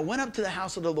Hezekiah went up to the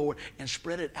house of the Lord and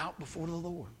spread it out before the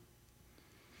Lord.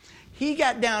 He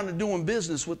got down to doing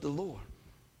business with the Lord.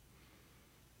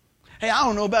 Hey, I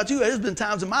don't know about you. There's been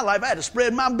times in my life I had to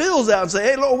spread my bills out and say,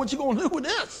 hey, Lord, what you going to do with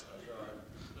this?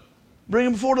 Bring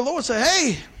them before the Lord and say,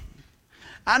 hey,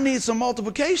 I need some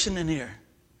multiplication in here.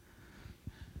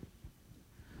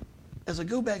 As I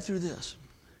go back through this,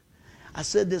 I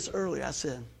said this earlier. I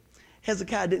said,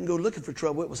 Hezekiah didn't go looking for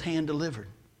trouble. It was hand delivered.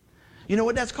 You know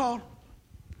what that's called?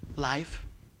 Life.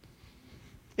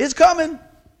 It's coming.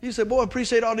 You say, boy, I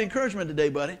appreciate all the encouragement today,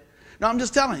 buddy. No, I'm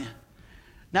just telling you.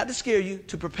 Not to scare you,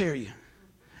 to prepare you.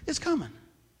 It's coming.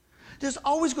 There's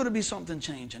always going to be something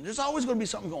changing. There's always going to be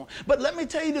something going. But let me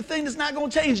tell you the thing that's not going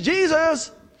to change.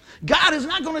 Jesus. God is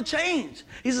not going to change.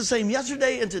 He's the same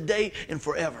yesterday and today and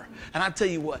forever. And I tell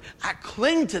you what, I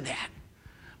cling to that.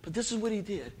 But this is what he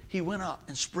did. He went up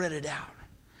and spread it out.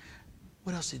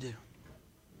 What else did he do?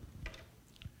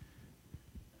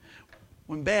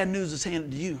 When bad news is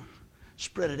handed to you,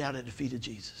 spread it out at the feet of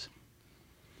Jesus.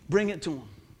 Bring it to him.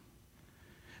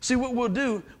 See, what we'll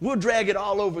do, we'll drag it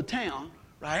all over town,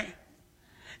 right?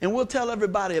 And we'll tell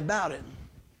everybody about it.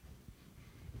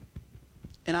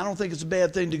 And I don't think it's a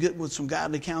bad thing to get with some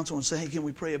godly counsel and say, hey, can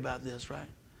we pray about this, right?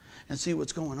 And see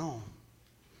what's going on.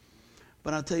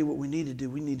 But I'll tell you what we need to do.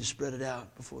 We need to spread it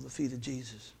out before the feet of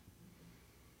Jesus.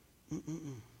 Let's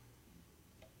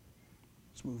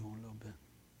move on a little bit.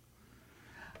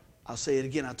 I'll say it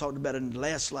again. I talked about it in the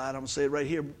last slide. I'm going to say it right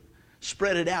here.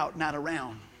 Spread it out, not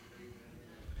around.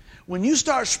 When you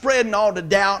start spreading all the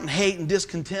doubt and hate and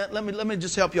discontent, let me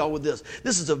just help y'all with this.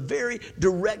 This is a very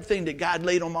direct thing that God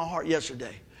laid on my heart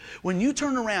yesterday. When you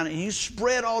turn around and you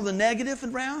spread all the negative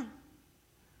around,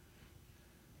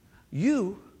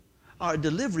 you are a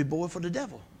delivery boy for the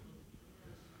devil.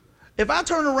 If I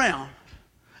turn around,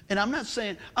 and I'm not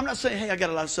saying, hey, I got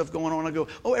a lot of stuff going on. I go,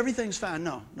 oh, everything's fine.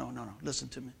 No. Listen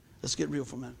to me. Let's get real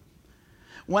for a minute.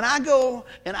 When I go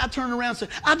and I turn around and say,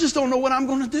 I just don't know what I'm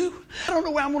going to do. I don't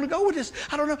know where I'm going to go with this.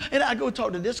 I don't know. And I go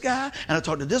talk to this guy, and I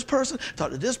talk to this person,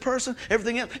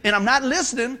 everything else. And I'm not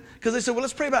listening because they say, well,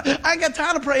 let's pray about it. I ain't got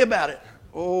time to pray about it.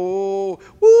 Oh,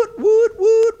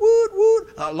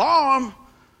 woot. Alarm.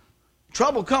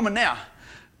 Trouble coming now.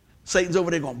 Satan's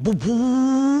over there going, boo,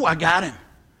 boo, I got him.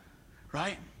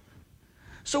 Right?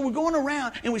 So we're going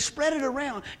around and we spread it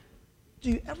around. Do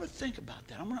you ever think about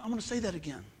that? I'm going to say that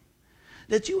again.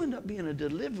 That you end up being a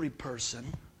delivery person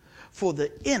for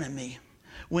the enemy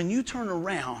when you turn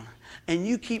around and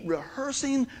you keep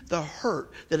rehearsing the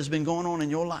hurt that has been going on in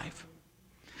your life.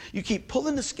 You keep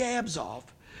pulling the scabs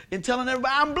off and telling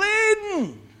everybody, I'm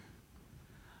bleeding.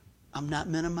 I'm not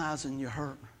minimizing your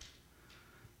hurt.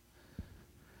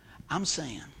 I'm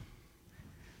saying,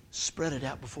 spread it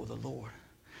out before the Lord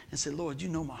and say, Lord, you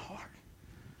know my heart.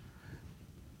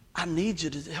 I need you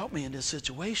to help me in this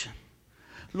situation.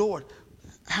 Lord,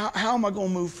 how am I going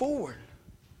to move forward?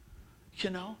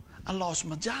 You know, I lost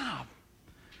my job.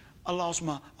 I lost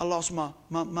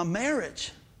my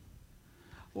marriage.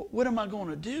 What am I going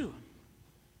to do?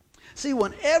 See,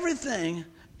 when everything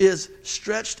is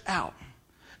stretched out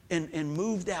and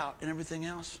moved out and everything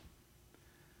else,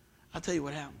 I'll tell you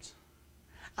what happens.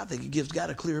 I think it gives God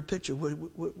a clearer picture of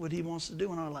what he wants to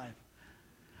do in our life.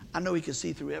 I know he can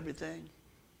see through everything.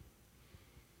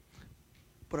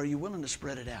 But are you willing to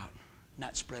spread it out,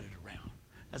 not spread it around?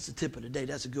 That's the tip of the day.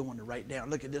 That's a good one to write down.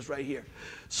 Look at this right here.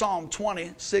 Psalm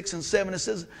 26 and 7, it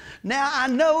says, now I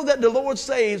know that the Lord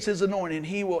saves his anointing.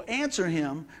 He will answer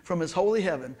him from his holy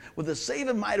heaven with the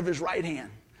saving might of his right hand.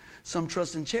 Some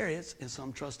trust in chariots and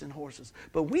some trust in horses.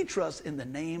 But we trust in the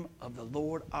name of the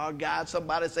Lord our God.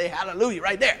 Somebody say hallelujah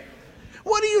right there.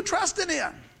 What are you trusting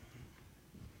in?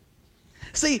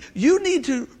 See, you need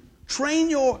to train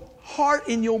your heart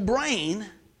and your brain,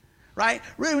 right?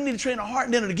 Really, we need to train our heart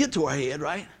and then to get to our head,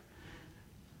 right?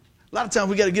 A lot of times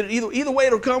we got to get it either way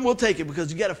it'll come, we'll take it,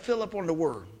 because you got to fill up on the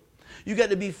word. You got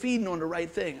to be feeding on the right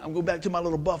thing. I'm going back to my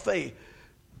little buffet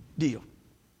deal.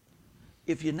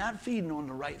 If you're not feeding on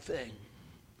the right thing,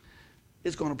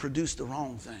 it's going to produce the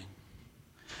wrong thing.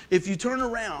 If you turn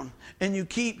around and you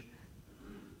keep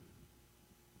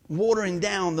watering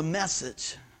down the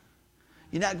message,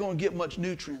 you're not going to get much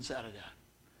nutrients out of that.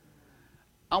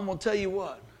 I'm going to tell you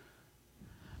what.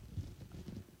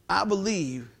 I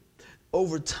believe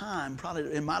over time,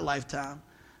 probably in my lifetime,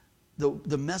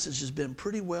 the message has been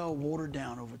pretty well watered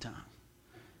down over time.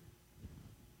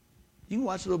 You can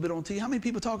watch a little bit on TV. How many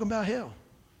people talking about hell?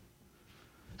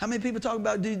 How many people talk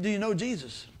about, do you know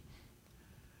Jesus?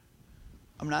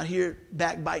 I'm not here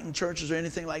backbiting churches or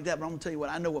anything like that, but I'm going to tell you what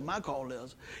I know what my call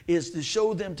is to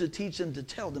show them, to teach them, to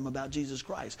tell them about Jesus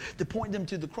Christ, to point them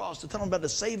to the cross, to tell them about the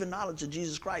saving knowledge of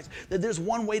Jesus Christ, that there's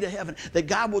one way to heaven, that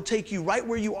God will take you right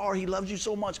where you are. He loves you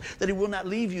so much that he will not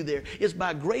leave you there. It's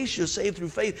by grace you're saved through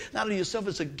faith, not of yourself.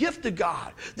 It's a gift of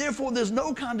God. Therefore, there's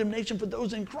no condemnation for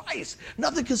those in Christ.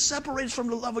 Nothing can separate us from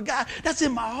the love of God. That's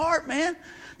in my heart, man.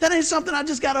 That ain't something I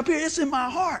just got up here. It's in my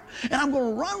heart. And I'm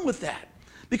going to run with that.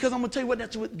 Because I'm going to tell you what,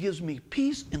 that's what gives me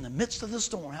peace in the midst of the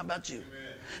storm. How about you?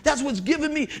 Amen. That's what's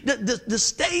giving me the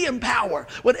staying power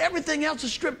when everything else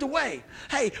is stripped away.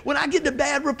 Hey, when I get the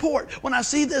bad report, when I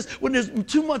see this, when there's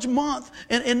too much month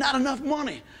and not enough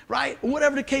money, right?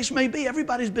 Whatever the case may be,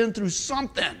 everybody's been through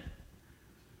something.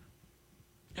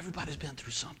 Everybody's been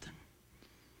through something.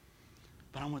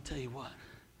 But I'm going to tell you what.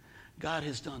 God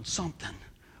has done something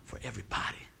for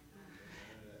everybody.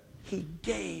 He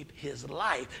gave his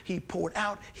life. He poured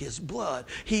out his blood.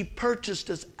 He purchased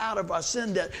us out of our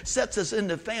sin debt, sets us in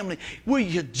the family. Will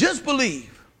you just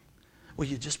believe? Will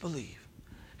you just believe?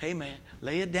 Hey, man,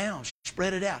 lay it down.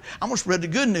 Spread it out. I'm going to spread the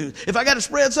good news. If I got to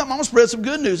spread something, I'm going to spread some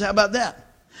good news. How about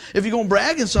that? If you're going to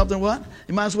brag in something, what?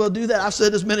 You might as well do that. I've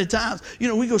said this many times. You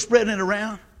know, we go spreading it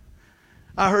around.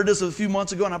 I heard this a few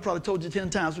months ago, and I probably told you 10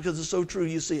 times because it's so true.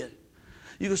 You see it.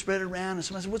 You go spread it around, and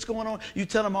somebody says, what's going on? You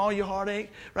tell them all your heartache,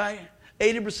 right?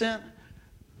 80%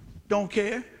 don't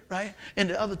care, right? And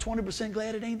the other 20%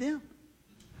 glad it ain't them.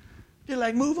 They're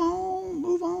like, move on,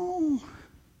 move on.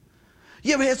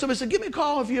 You ever had somebody say, give me a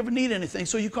call if you ever need anything?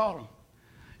 So you call them.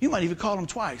 You might even call them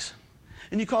twice.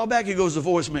 And you call back, it goes to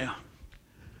voicemail.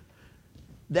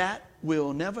 That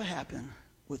will never happen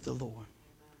with the Lord.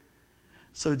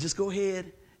 So just go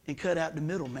ahead and cut out the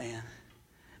middleman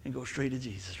and go straight to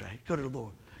Jesus, right? Go to the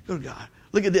Lord. Go to God.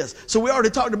 Look at this. So we already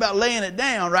talked about laying it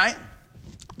down, right?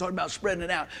 Talked about spreading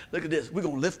it out. Look at this. We're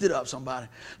going to lift it up, somebody.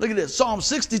 Look at this. Psalm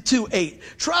 62:8.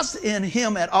 Trust in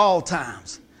him at all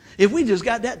times. If we just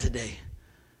got that today,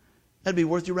 that'd be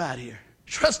worth your ride here.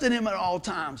 Trust in him at all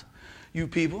times, you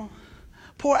people.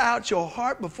 Pour out your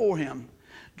heart before him.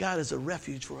 God is a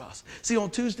refuge for us. See, on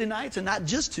Tuesday nights, and not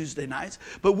just Tuesday nights,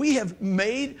 but we have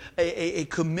made a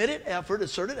committed effort, a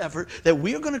certain effort, that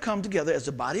we are going to come together as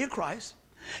the body of Christ,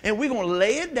 and we're going to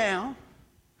lay it down,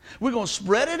 we're going to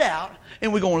spread it out,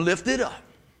 and we're going to lift it up.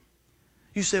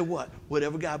 You say what?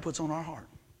 Whatever God puts on our heart.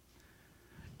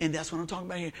 And that's what I'm talking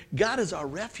about here. God is our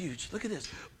refuge. Look at this.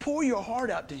 Pour your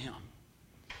heart out to him.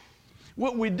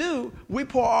 What we do, we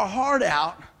pour our heart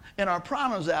out and our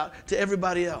problems out to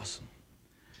everybody else.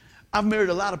 I've married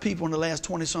a lot of people in the last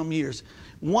 20-some years.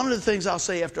 One of the things I'll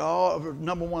say after all,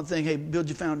 number one thing, hey, build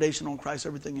your foundation on Christ,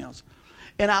 everything else.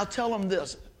 And I'll tell them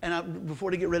this,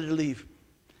 before they get ready to leave,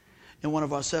 in one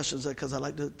of our sessions, because I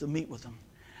like to meet with them.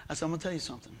 I said, I'm going to tell you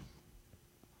something.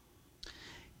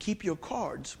 Keep your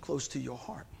cards close to your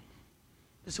heart.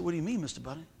 They said, what do you mean, Mr.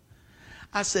 Buddy?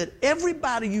 I said,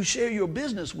 everybody you share your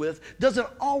business with doesn't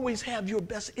always have your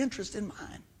best interest in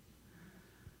mind.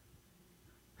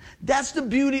 That's the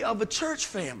beauty of a church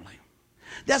family.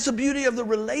 That's the beauty of the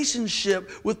relationship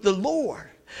with the Lord.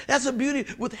 That's the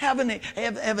beauty with having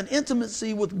an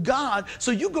intimacy with God,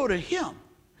 so you go to him.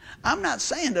 I'm not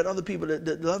saying that other people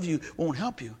that love you won't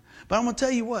help you. But I'm going to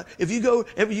tell you what, if you go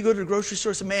to the grocery store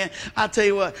and say, man, I'll tell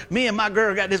you what, me and my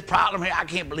girl got this problem here. I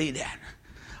can't believe that.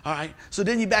 All right. So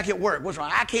then you're back at work. What's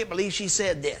wrong? I can't believe she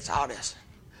said this, all this.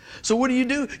 So what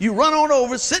do? You run on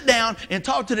over, sit down, and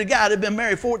talk to the guy that's been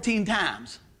married 14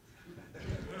 times.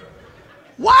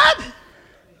 What?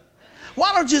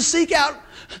 Why don't you seek out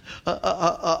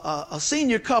a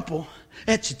senior couple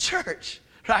at your church,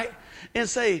 right? And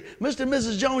say, Mr. and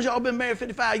Mrs. Jones, y'all been married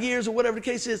 55 years or whatever the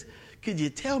case is. could you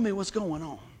tell me what's going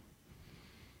on?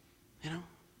 You know?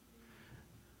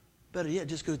 Better yet,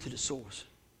 just go to the source.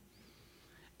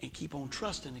 And keep on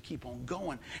trusting and keep on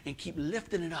going and keep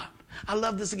lifting it up. I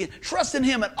love this again. Trust in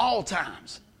him at all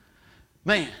times.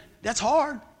 Man, that's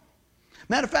hard.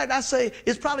 Matter of fact, I say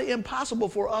it's probably impossible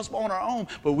for us on our own,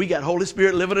 but we got Holy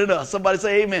Spirit living in us. Somebody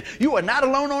say amen. You are not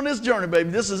alone on this journey, baby.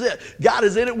 This is it. God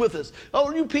is in it with us.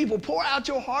 Oh, you people, pour out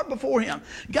your heart before him.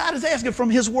 God is asking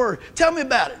from his word. Tell me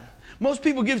about it. Most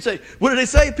people say, what do they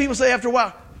say? People say after a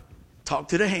while, talk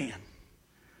to the hand.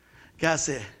 God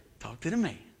said, talk to the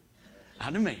man.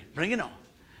 Not to me. Bring it on.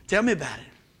 Tell me about it.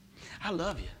 I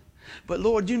love you. But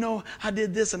Lord, you know, I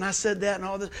did this and I said that and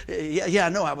all this. Yeah, I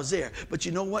know I was there. But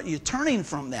you know what? You're turning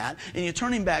from that and you're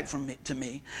turning back to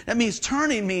me. That means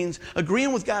turning means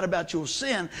agreeing with God about your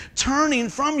sin, turning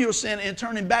from your sin and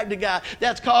turning back to God.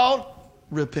 That's called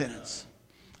repentance.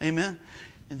 Amen?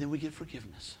 And then we get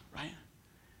forgiveness, right?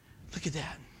 Look at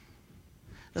that.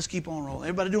 Let's keep on rolling.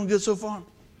 Everybody doing good so far?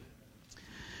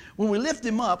 When we lift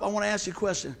him up, I want to ask you a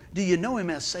question. Do you know him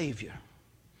as Savior?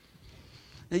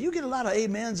 Now, you get a lot of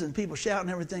amens and people shouting and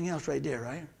everything else right there,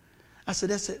 right? I said,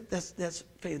 that's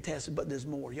fantastic, but there's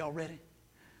more. Y'all ready?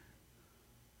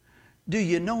 Do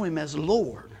you know him as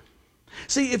Lord?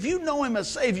 See, if you know him as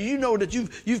Savior, you know that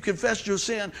you've confessed your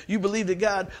sin. You believe that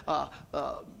God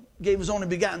gave his only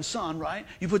begotten Son, right?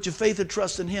 You put your faith and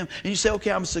trust in him, and you say,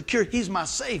 okay, I'm secure. He's my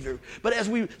Savior. But as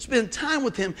we spend time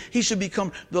with him, he should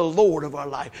become the Lord of our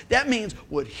life. That means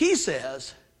what he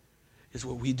says is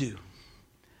what we do.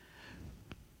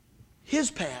 His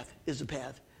path is the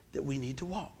path that we need to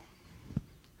walk.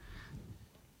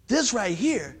 This right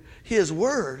here, his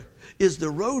word, is the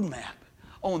roadmap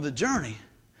on the journey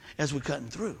as we're cutting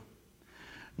through.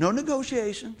 No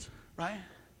negotiations, right?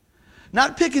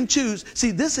 Not pick and choose.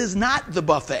 See, this is not the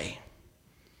buffet.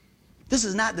 This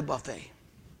is not the buffet.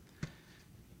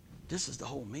 This is the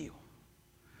whole meal.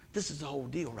 This is the whole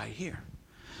deal right here.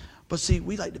 But see,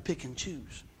 we like to pick and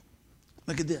choose.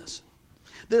 Look at this.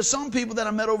 There's some people that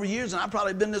I met over years, and I've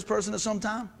probably been this person at some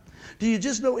time. Do you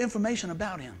just know information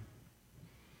about him?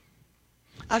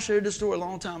 I shared this story a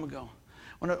long time ago.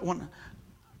 When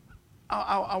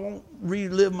I won't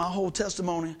relive my whole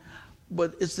testimony,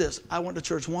 but it's this. I went to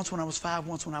church once when I was 5,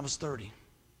 once when I was 30.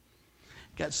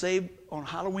 Got saved on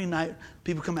Halloween night.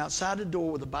 People come outside the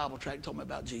door with a Bible tract talking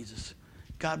about Jesus.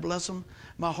 God bless them.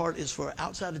 My heart is for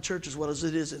outside the church as well as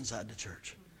it is inside the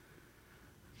church.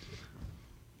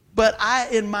 But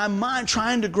in my mind,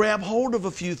 trying to grab hold of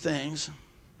a few things,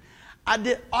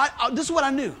 this is what I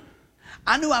knew.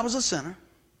 I knew I was a sinner.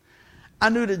 I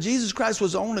knew that Jesus Christ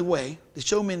was the only way to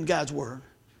show me in God's word.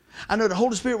 I knew the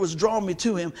Holy Spirit was drawing me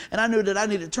to him, and I knew that I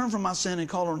needed to turn from my sin and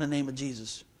call on the name of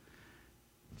Jesus.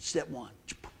 Step one,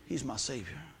 he's my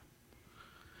Savior.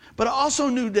 But I also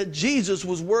knew that Jesus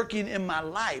was working in my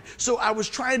life. So I was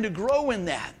trying to grow in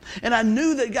that. And I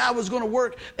knew that God was going to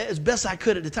work as best I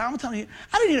could at the time. I'm telling you,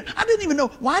 I didn't even know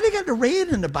why they got the red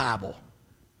in the Bible.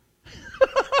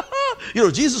 You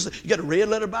know, Jesus, you got a red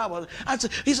letter Bible.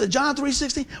 He said, John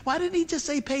 3:16. Why didn't he just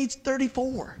say page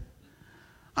 34?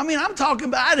 I mean, I'm talking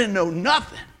about I didn't know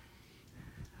nothing.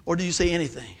 Or do you say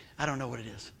anything? I don't know what it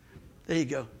is. There you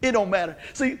go. It don't matter.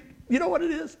 See, you know what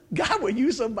it is? God will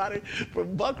use somebody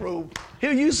from Buckrow.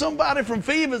 He'll use somebody from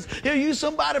Phoebus. He'll use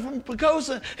somebody from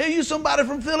Pocosa. He'll use somebody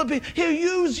from Philippines. He'll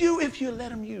use you if you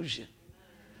let him use you.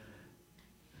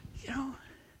 You know,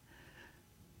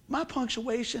 my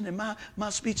punctuation and my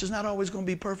speech is not always going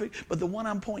to be perfect, but the one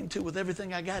I'm pointing to with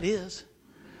everything I got is.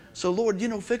 So, Lord, you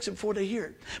know, fix it before they hear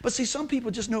it. But see, some people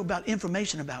just know about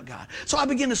information about God. So I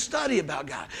began to study about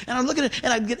God. And I look at it,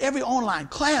 and I'd get every online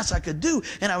class I could do.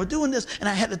 And I was doing this, and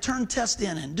I had to turn tests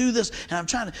in and do this. And I'm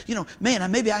trying to, you know, man,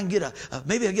 maybe I can get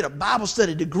a Bible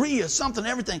study degree or something,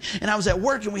 everything. And I was at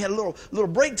work, and we had a little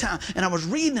break time. And I was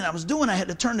reading, and I had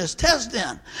to turn this test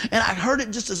in. And I heard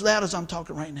it just as loud as I'm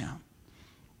talking right now.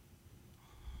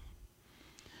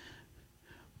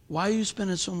 Why are you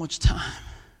spending so much time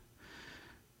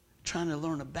trying to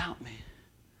learn about me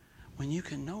when you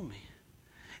can know me?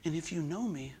 And if you know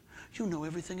me, you know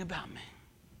everything about me.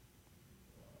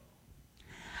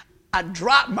 I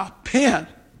dropped my pen.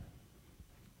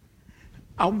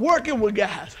 I'm working with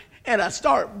guys, and I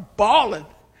start bawling.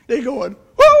 They're going,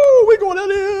 whoo, we're going out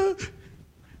there.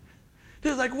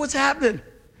 They're like, what's happening?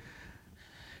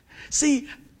 See,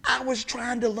 I was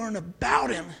trying to learn about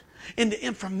him and the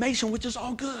information, which is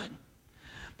all good.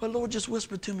 But Lord just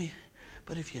whispered to me,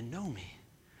 but if you know me,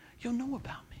 you'll know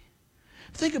about me.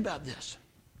 Think about this.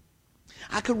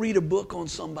 I could read a book on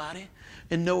somebody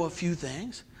and know a few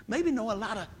things, maybe know a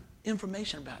lot of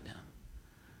information about them.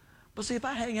 But see, if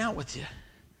I hang out with you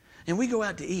and we go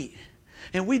out to eat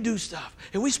and we do stuff,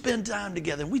 and we spend time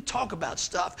together, and we talk about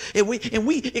stuff, and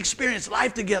we experience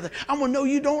life together, I'm going to know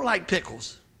you don't like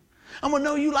pickles. I'm going to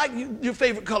know you like your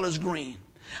favorite color is green.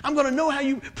 I'm going to know how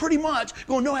you pretty much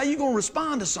going to know how you're going to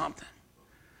respond to something.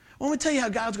 Well, let me tell you how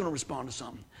God's going to respond to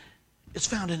something. It's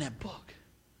found in that book.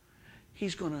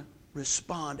 He's going to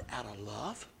respond out of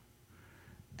love,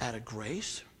 out of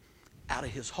grace, out of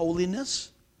his holiness.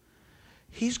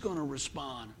 He's going to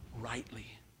respond rightly.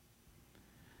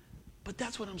 But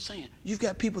that's what I'm saying. You've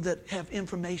got people that have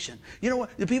information. You know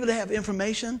what? The people that have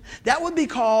information, that would be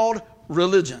called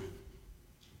religion.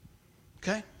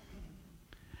 Okay?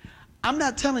 I'm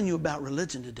not telling you about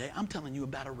religion today. I'm telling you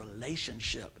about a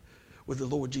relationship with the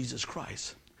Lord Jesus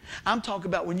Christ. I'm talking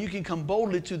about when you can come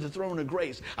boldly to the throne of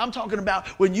grace. I'm talking about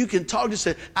when you can talk to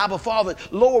say, Abba Father,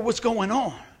 Lord, what's going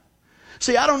on?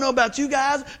 See, I don't know about you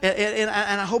guys, and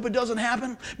I hope it doesn't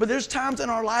happen, but there's times in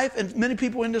our life, and many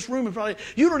people in this room, and probably,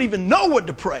 you don't even know what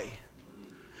to pray.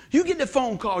 You get the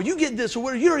phone call, you get this or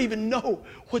whatever, you don't even know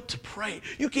what to pray.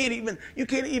 You can't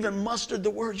even muster the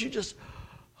words. You just,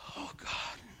 oh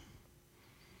God.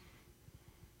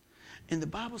 And the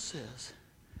Bible says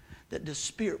that the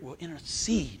Spirit will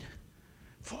intercede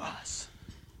for us.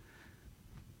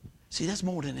 See, that's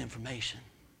more than information.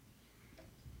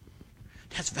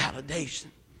 That's validation.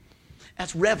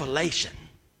 That's revelation.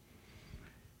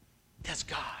 That's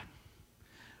God.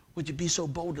 Would you be so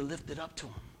bold to lift it up to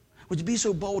him? Would you be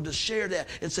so bold to share that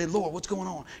and say, Lord, what's going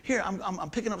on? Here, I'm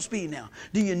picking up speed now.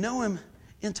 Do you know him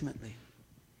intimately?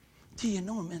 Do you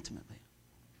know him intimately?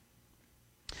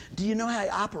 Do you know how he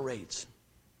operates?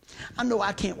 I know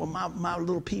I can't with my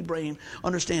little pea brain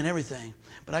understand everything,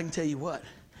 but I can tell you what.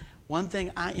 One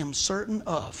thing I am certain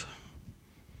of,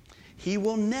 he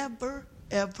will never,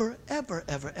 ever, ever,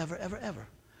 ever, ever, ever, ever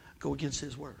go against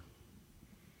his word.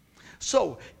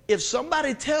 So if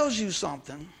somebody tells you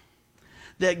something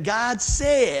that God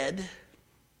said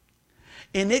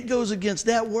and it goes against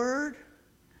that word,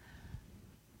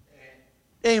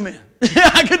 amen.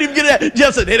 I couldn't even get that.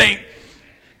 Just said it ain't.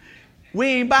 We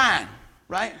ain't buying,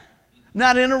 right?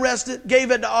 Not interested.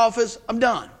 Gave it to office. I'm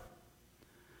done.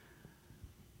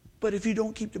 But if you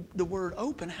don't keep the word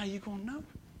open, how are you going to know?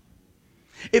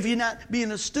 If you're not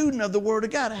being a student of the word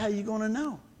of God, how are you going to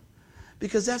know?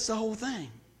 Because that's the whole thing.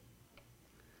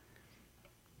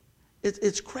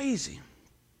 It's crazy.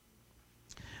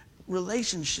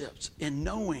 Relationships and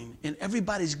knowing, and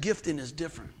everybody's gifting is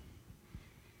different.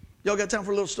 Y'all got time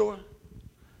for a little story?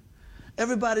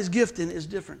 Everybody's gifting is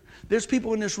different. There's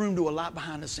people in this room do a lot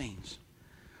behind the scenes.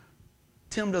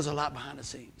 Tim does a lot behind the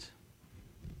scenes.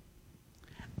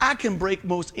 I can break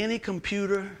most any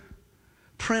computer,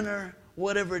 printer,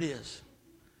 whatever it is.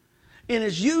 And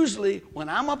it's usually when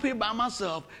I'm up here by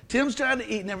myself, Tim's trying to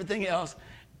eat and everything else,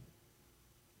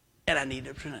 and I need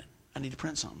to print it. I need to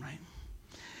print something, right?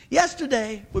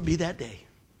 Yesterday would be that day,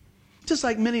 just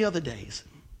like many other days.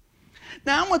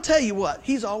 Now, I'm going to tell you what.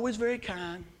 He's always very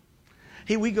kind.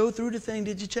 We go through the thing.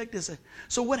 Did you check this?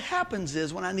 So what happens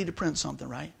is when I need to print something,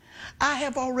 right? I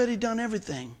have already done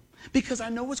everything because I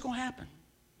know what's going to happen.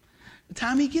 The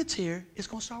time he gets here, it's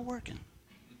going to start working.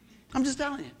 I'm just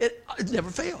telling you. It never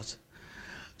fails.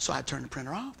 So I turn the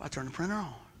printer off. I turn the printer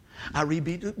on. I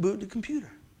reboot the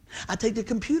computer. I take the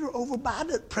computer over by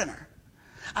the printer.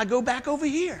 I go back over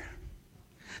here.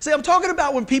 See, I'm talking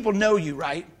about when people know you,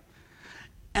 right?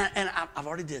 And I've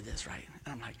already did this, right?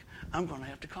 And I'm like, I'm going to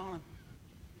have to call him.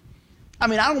 I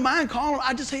mean, I don't mind calling him.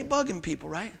 I just hate bugging people,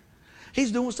 right?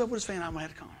 He's doing stuff with his family. I'm going to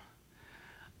have to call him.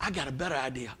 I got a better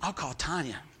idea. I'll call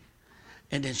Tanya.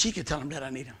 And then she can tell him that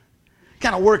I need him.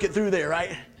 Kind of work it through there,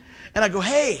 right? And I go,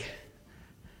 hey.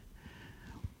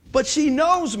 But she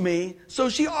knows me, so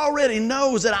she already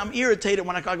knows that I'm irritated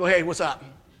when I call. I go, hey, what's up?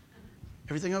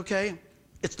 Everything okay?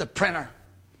 It's the printer.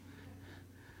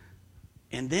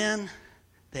 And then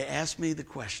they ask me the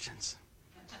questions.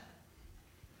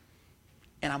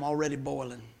 And I'm already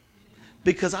boiling.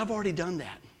 Because I've already done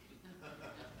that.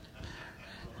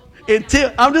 And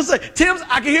Tim, I'm just saying,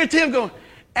 I can hear Tim going,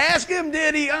 ask him,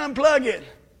 did he unplug it?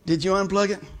 Did you unplug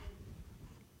it?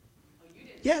 Oh, you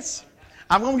did. Yes.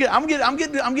 I'm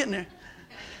getting there.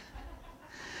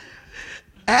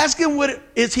 Ask him,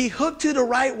 is he hooked to the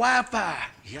right Wi-Fi?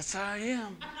 Yes, I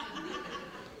am.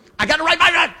 I got the right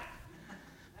Wi-Fi.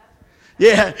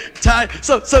 Yeah.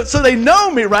 So they know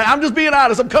me, right? I'm just being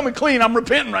honest. I'm coming clean. I'm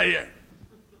repenting right here.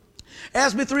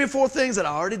 Asked me 3 or 4 things that I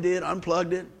already did.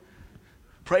 Unplugged it.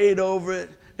 Prayed over it.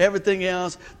 Everything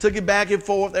else. Took it back and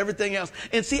forth. Everything else.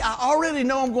 And see, I already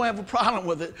know I'm going to have a problem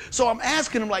with it. So I'm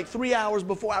asking him like 3 hours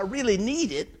before I really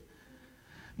need it.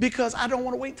 because I don't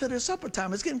want to wait till there's supper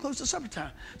time. It's getting close to supper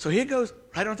time. So here it goes,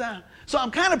 right on time. So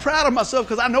I'm kind of proud of myself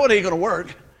because I know it ain't going to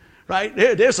work, right?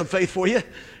 There's some faith for you,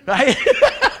 right?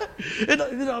 You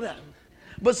know that.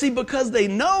 But see, because they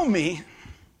know me,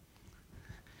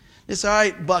 it's all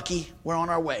right, Bucky, we're on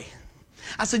our way.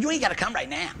 I said, you ain't got to come right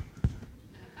now.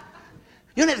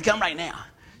 You don't have to come right now.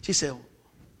 She said,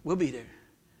 we'll be there.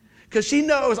 Because she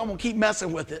knows I'm going to keep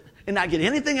messing with it and not get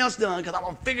anything else done because I'm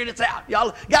going to figure this out.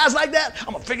 Y'all guys like that?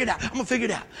 I'm going to figure it out. I'm going to figure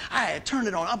it out. I turned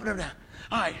it on up and up and down.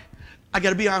 All right. I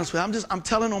got to be honest with you. I'm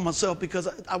telling on myself because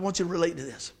I want you to relate to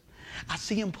this. I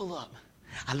see him pull up.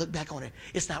 I look back on it.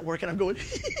 It's not working. I'm going,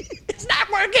 it's not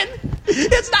working.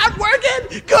 It's not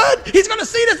working. Good. He's going to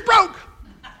see this broke.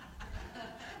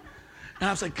 And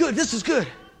I was like, good. This is good.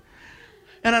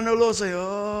 And I know Lord say,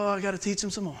 oh, I got to teach him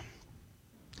some more.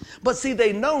 But see,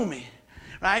 they know me,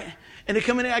 right? And they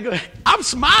come in there, I go, I'm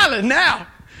smiling now.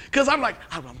 Because I'm like,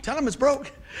 I'm telling him it's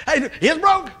broke. Hey, it's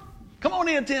broke. Come on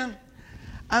in, Tim.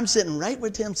 I'm sitting right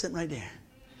where Tim's sitting right there.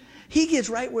 He gets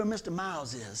right where Mr.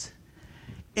 Miles is.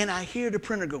 And I hear the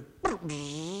printer go.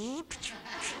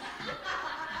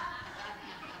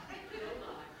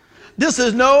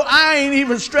 I ain't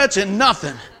even stretching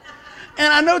nothing.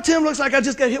 And I know Tim looks like I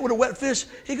just got hit with a wet fish.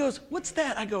 He goes, what's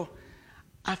that? I go,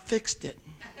 I fixed it.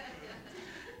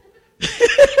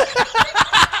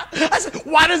 I said,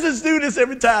 why does this do this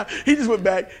every time? He just went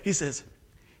back. He says,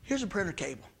 here's a printer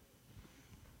cable.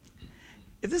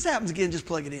 If this happens again, just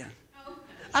plug it in.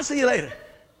 I'll see you later.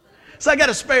 So I got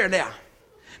a spare now.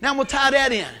 Now I'm going to tie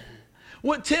that in.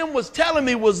 What Tim was telling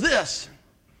me was this.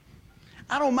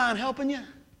 I don't mind helping you,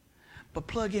 but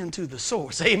plug into the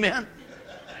source. Amen.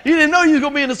 You didn't know you was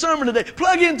going to be in the sermon today.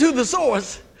 Plug into the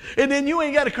source. And then you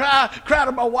ain't got to cry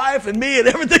to my wife and me and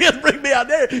everything else bring me out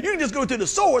there. You can just go to the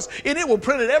source and it will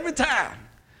print it every time.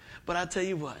 But I tell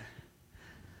you what,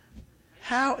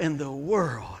 how in the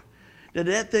world did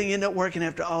that thing end up working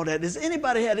after all that? Does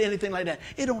anybody had anything like that?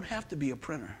 It don't have to be a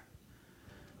printer.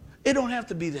 It don't have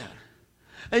to be that.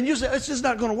 And you say, it's just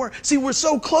not going to work. See, we're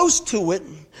so close to it,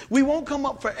 we won't come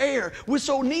up for air. We're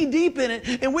so knee deep in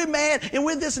it, and we're mad, and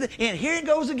we're this and that. And here it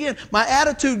goes again. My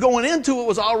attitude going into it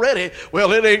was already,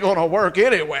 well, it ain't going to work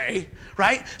anyway,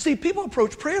 right? See, people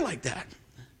approach prayer like that.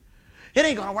 It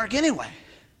ain't going to work anyway.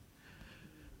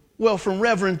 Well, from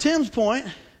Reverend Tim's point,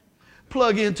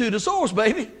 plug into the source,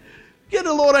 baby. Get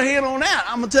the Lord a hand on that.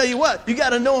 I'm going to tell you what, you got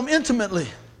to know him intimately.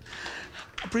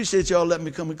 I appreciate y'all letting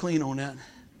me come and clean on that.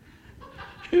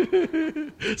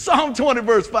 Psalm 20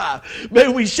 verse 5. May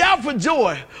we shout for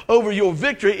joy over your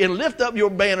victory and lift up your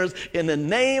banners in the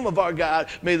name of our God.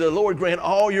 May the Lord grant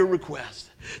all your requests.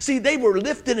 See, they were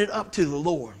lifting it up to the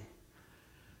Lord.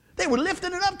 They were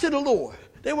lifting it up to the Lord.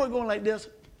 They weren't going like this.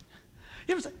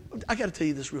 You ever say, I got to tell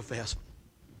you this real fast.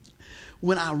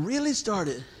 When I really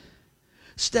started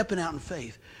stepping out in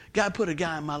faith, God put a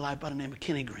guy in my life by the name of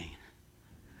Kenny Green.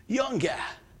 Young guy.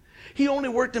 He only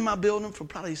worked in my building for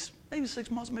probably maybe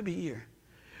 6 months, maybe a year,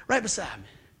 right beside me.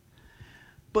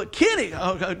 But Kenny,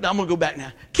 I'm going to go back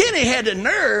now. Kenny had the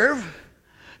nerve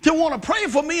to want to pray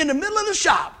for me in the middle of the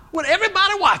shop with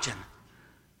everybody watching.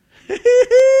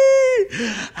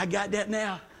 I got that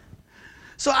now.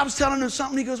 So I was telling him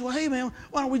something. He goes, well, hey, man,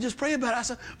 why don't we just pray about it? I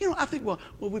said, I think, well,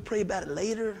 we pray about it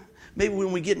later? Maybe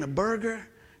when we get in a burger?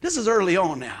 This is early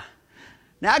on now.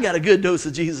 Now I got a good dose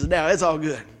of Jesus now. It's all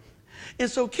good. And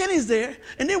so Kenny's there,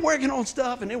 and they're working on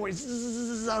stuff, and they're working,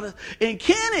 and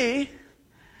Kenny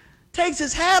takes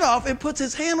his hat off and puts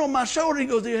his hand on my shoulder. He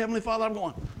goes, dear Heavenly Father,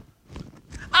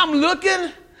 I'm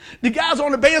looking. The guys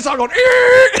on the band start going,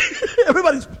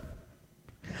 everybody's.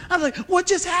 I was like, what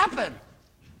just happened?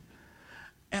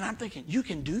 And I'm thinking, you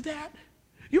can do that?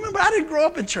 You remember, I didn't grow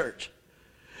up in church.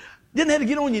 Didn't have to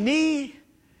get on your knee.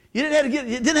 You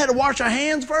didn't have to wash your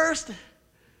hands first.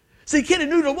 See, Kenny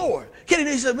knew the Lord. Kenny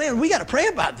knew, he said, man, we got to pray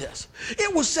about this.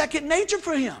 It was second nature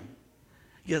for him.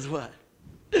 Guess what?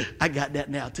 I got that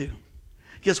now too.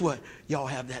 Guess what? Y'all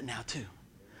have that now too.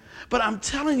 But I'm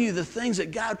telling you the things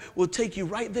that God will take you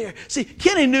right there. See,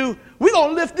 Kenny knew we're going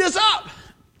to lift this up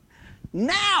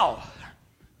now.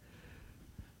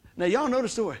 Now, y'all know the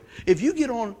story. If you get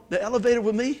on the elevator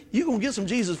with me, you're going to get some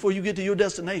Jesus before you get to your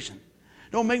destination.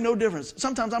 Don't make no difference.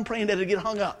 Sometimes I'm praying that it'll get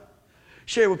hung up.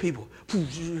 Share with people.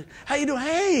 How you doing?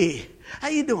 Hey, how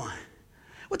you doing?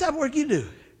 What type of work you do?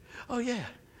 Oh, yeah.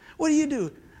 What do you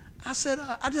do? I said,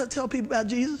 I just tell people about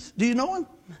Jesus. Do you know him?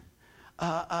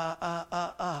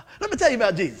 Let me tell you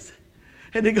about Jesus.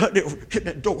 And they go there, hit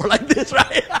that door like this,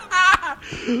 right?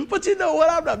 But you know what?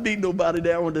 I'm not beating nobody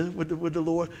down with the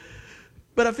Lord.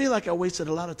 But I feel like I wasted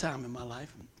a lot of time in my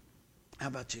life. How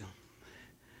about you?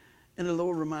 And the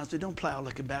Lord reminds me, don't plow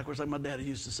looking backwards like my daddy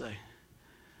used to say.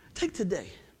 Take today,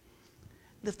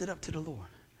 lift it up to the Lord.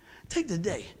 Take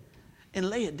today and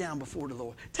lay it down before the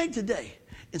Lord. Take today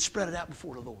and spread it out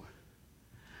before the Lord.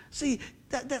 See,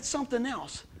 that's something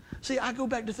else. See, I go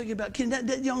back to thinking about Ken.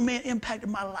 That young man impacted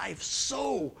my life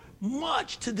so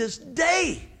much to this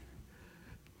day.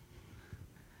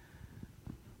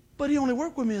 But he only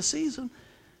worked with me a season.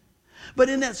 But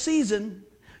in that season,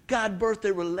 God birthed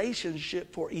a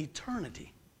relationship for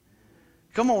eternity.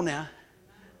 Come on now.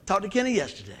 Talked to Kenny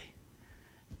yesterday.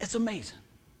 It's amazing.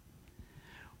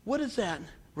 What is that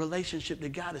relationship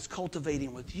that God is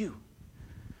cultivating with you?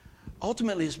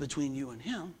 Ultimately, it's between you and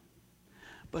him.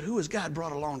 But who has God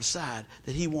brought alongside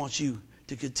that he wants you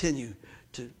to continue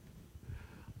to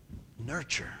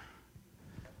nurture,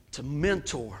 to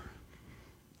mentor?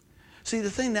 See,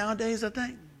 the thing nowadays, I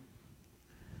think,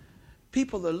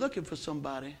 people are looking for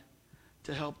somebody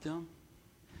to help them.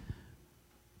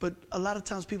 But a lot of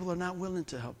times people are not willing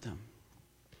to help them.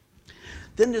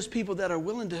 Then there's people that are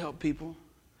willing to help people,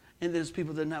 and there's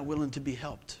people that are not willing to be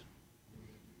helped.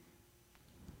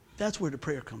 That's where the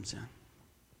prayer comes in.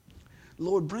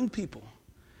 Lord, bring people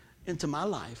into my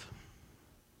life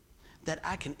that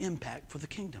I can impact for the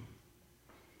kingdom.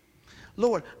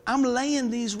 Lord, I'm laying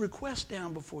these requests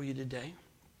down before you today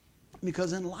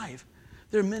because in life,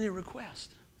 there are many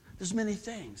requests. There's many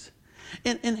things.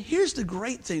 And here's the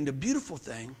great thing, the beautiful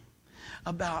thing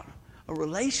about a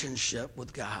relationship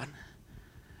with God.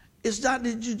 It's not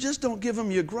that you just don't give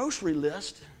him your grocery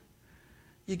list.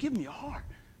 You give him your heart.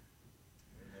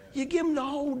 You give him the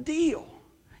whole deal.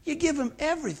 You give him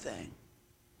everything.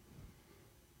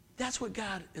 That's what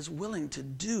God is willing to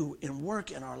do and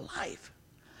work in our life.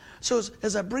 So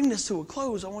as I bring this to a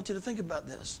close, I want you to think about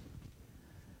this.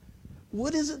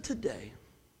 What is it today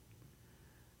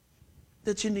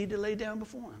that you need to lay down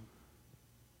before him?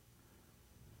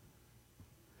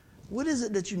 What is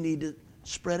it that you need to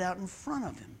spread out in front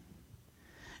of him?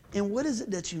 And what is it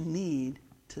that you need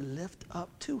to lift up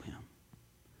to him?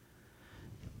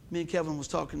 Me and Kevin was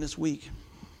talking this week.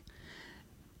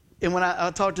 And when I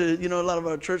talk to, a lot of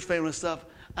our church family and stuff,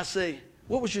 I say,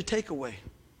 what was your takeaway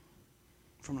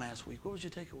from last week? What was your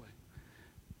takeaway?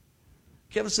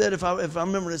 Kevin said, if I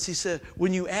remember this, he said,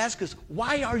 when you ask us,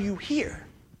 why are you here?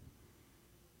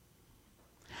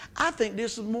 I think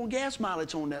there's some more gas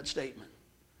mileage on that statement.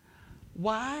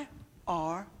 Why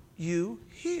are you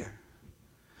here?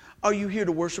 Are you here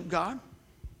to worship God?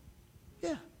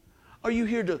 Yeah. Are you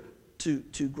here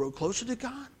to grow closer to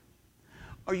God?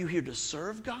 Are you here to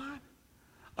serve God?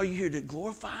 Are you here to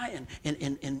glorify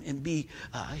and be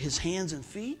his hands and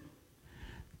feet?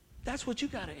 That's what you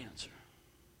got to answer.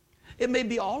 It may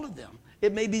be all of them.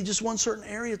 It may be just one certain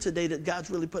area today that God's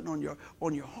really putting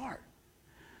on your heart.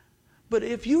 But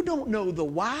if you don't know the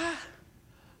why,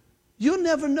 you'll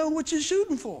never know what you're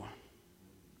shooting for.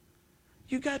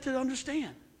 You got to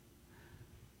understand.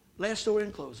 Last story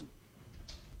in closing.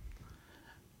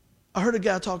 I heard a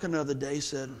guy talking the other day,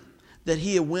 said that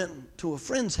he had went to a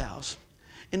friend's house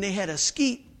and they had a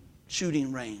skeet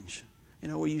shooting range,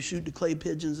 where you shoot the clay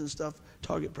pigeons and stuff,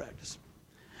 target practice.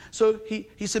 So he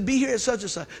said, be here at such and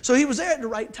such. So he was there at the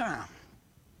right time.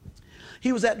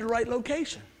 He was at the right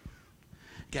location.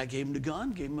 Guy gave him the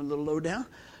gun, gave him a little lowdown.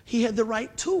 He had the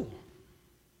right tool.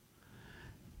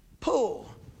 Pull.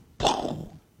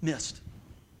 Missed.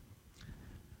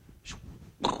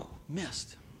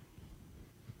 Missed.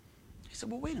 He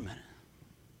said, well, wait a minute.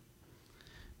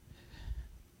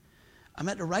 I'm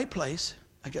at the right place.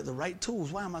 I got the right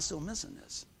tools. Why am I still missing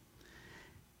this?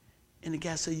 And the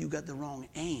guy said, you got the wrong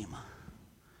aim.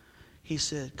 He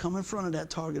said, come in front of that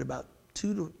target about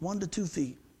 1 to 2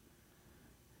 feet.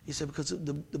 He said, because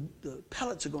the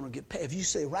pellets are going to get past. If you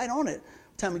say right on it, by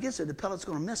the time it gets there, the pellet's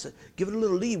going to miss it. Give it a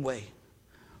little leeway.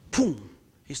 Boom.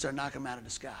 He started knocking them out of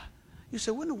the sky. You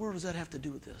say, what in the world does that have to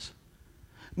do with this?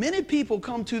 Many people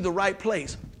come to the right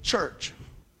place, church.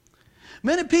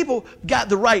 Many people got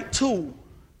the right tool,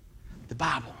 the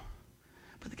Bible.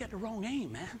 But they got the wrong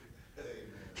aim, man.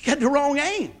 They got the wrong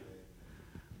aim.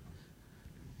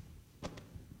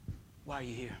 Why are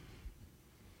you here?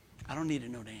 I don't need to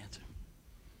know the answer.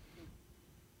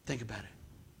 Think about it.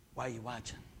 Why are you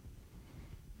watching?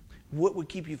 What would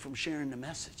keep you from sharing the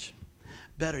message?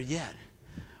 Better yet,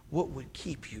 what would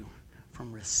keep you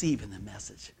from receiving the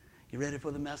message? You ready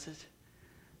for the message?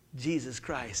 Jesus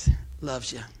Christ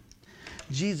loves you.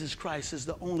 Jesus Christ is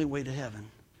the only way to heaven.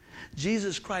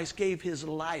 Jesus Christ gave his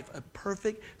life a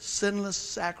perfect, sinless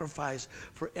sacrifice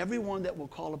for everyone that will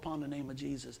call upon the name of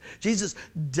Jesus. Jesus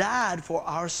died for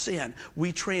our sin.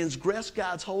 We transgressed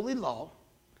God's holy law.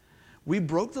 We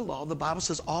broke the law. The Bible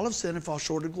says all have sinned and fall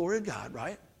short of the glory of God,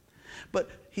 right? But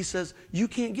he says, you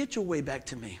can't get your way back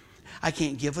to me. I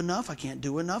can't give enough. I can't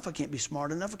do enough. I can't be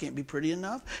smart enough. I can't be pretty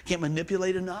enough. I can't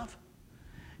manipulate enough.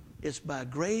 It's by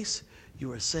grace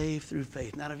you are saved through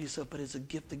faith. Not of yourself, but it's a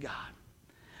gift of God.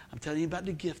 I'm telling you about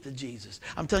the gift of Jesus.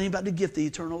 I'm telling you about the gift of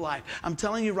eternal life. I'm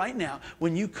telling you right now,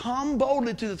 when you come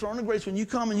boldly to the throne of grace, when you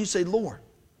come and you say, Lord,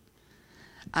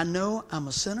 I know I'm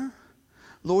a sinner.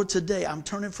 Lord, today I'm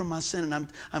turning from my sin and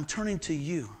I'm turning to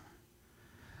you.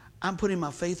 I'm putting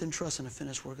my faith and trust in the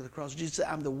finished work of the cross. Jesus said,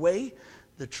 I'm the way,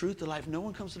 the truth, the life. No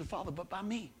one comes to the Father but by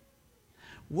me.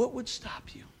 What would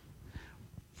stop you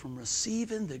from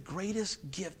receiving the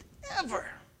greatest gift ever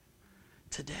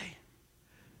today?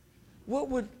 What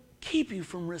would keep you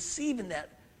from receiving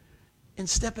that and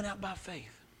stepping out by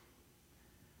faith?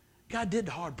 God did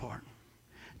the hard part.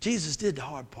 Jesus did the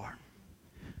hard part.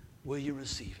 Will you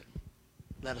receive it?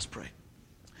 Let us pray.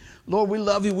 Lord, we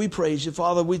love you. We praise you.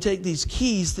 Father, we take these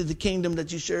keys to the kingdom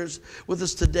that you share with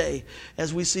us today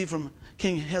as we see from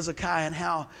King Hezekiah and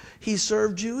how he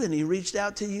served you and he reached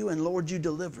out to you and, Lord, you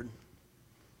delivered.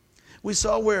 We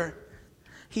saw where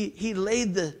he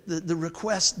laid the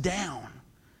request down.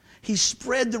 He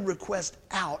spread the request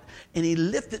out and he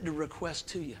lifted the request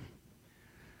to you.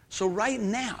 So right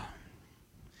now,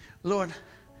 Lord,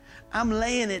 I'm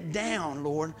laying it down,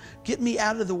 Lord. Get me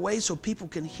out of the way so people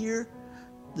can hear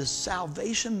the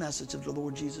salvation message of the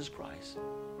Lord Jesus Christ.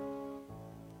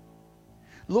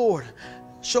 Lord,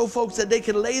 show folks that they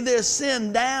can lay their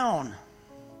sin down.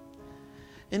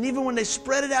 And even when they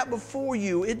spread it out before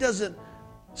you, it doesn't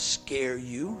scare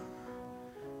you.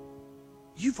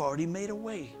 You've already made a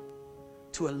way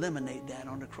to eliminate that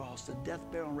on the cross, the death,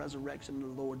 burial, and resurrection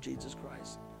of the Lord Jesus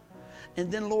Christ.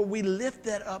 And then, Lord, we lift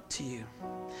that up to you.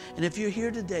 And if you're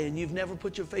here today and you've never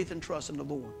put your faith and trust in the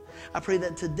Lord, I pray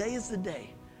that today is the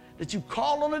day that you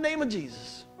call on the name of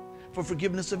Jesus for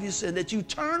forgiveness of your sin, that you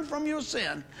turn from your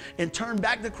sin and turn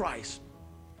back to Christ.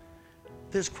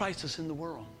 There's crisis in the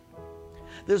world.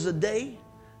 There's a day,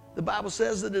 the Bible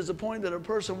says that there's a point that a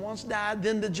person once died,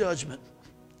 then the judgment.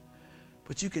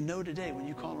 But you can know today when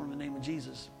you call on the name of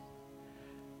Jesus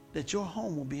that your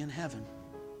home will be in heaven.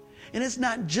 And it's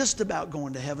not just about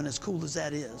going to heaven, as cool as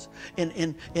that is,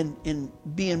 and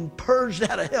being purged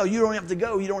out of hell. You don't have to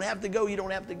go. You don't have to go. You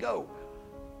don't have to go.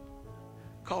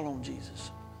 Call on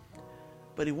Jesus.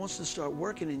 But he wants to start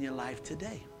working in your life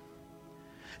today.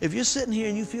 If you're sitting here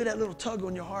and you feel that little tug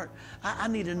on your heart, I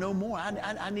need to know more.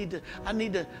 I need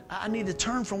to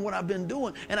turn from what I've been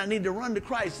doing, and I need to run to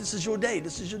Christ. This is your day.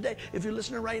 This is your day. If you're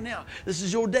listening right now, this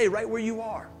is your day right where you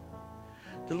are.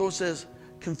 The Lord says,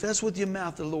 confess with your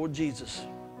mouth the Lord Jesus.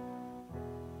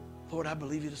 Lord, I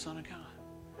believe you're the Son of God.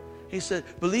 He said,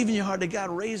 believe in your heart that God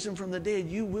raised him from the dead,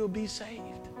 you will be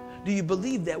saved. Do you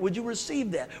believe that? Would you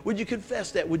receive that? Would you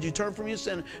confess that? Would you turn from your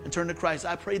sin and turn to Christ?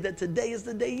 I pray that today is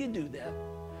the day you do that.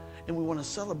 And we want to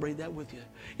celebrate that with you.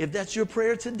 If that's your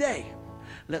prayer today,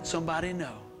 let somebody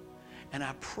know. And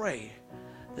I pray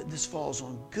that this falls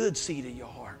on good seed in your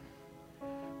heart,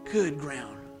 good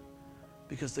ground,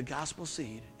 because the gospel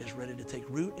seed is ready to take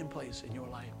root and place in your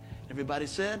life. Everybody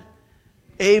said,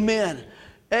 amen.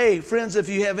 Hey, friends, if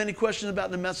you have any questions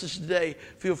about the message today,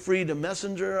 feel free to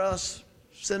messenger us,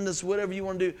 send us whatever you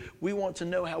want to do. We want to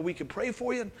know how we can pray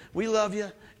for you. We love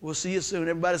you. We'll see you soon.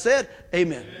 Everybody said,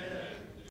 amen. Amen.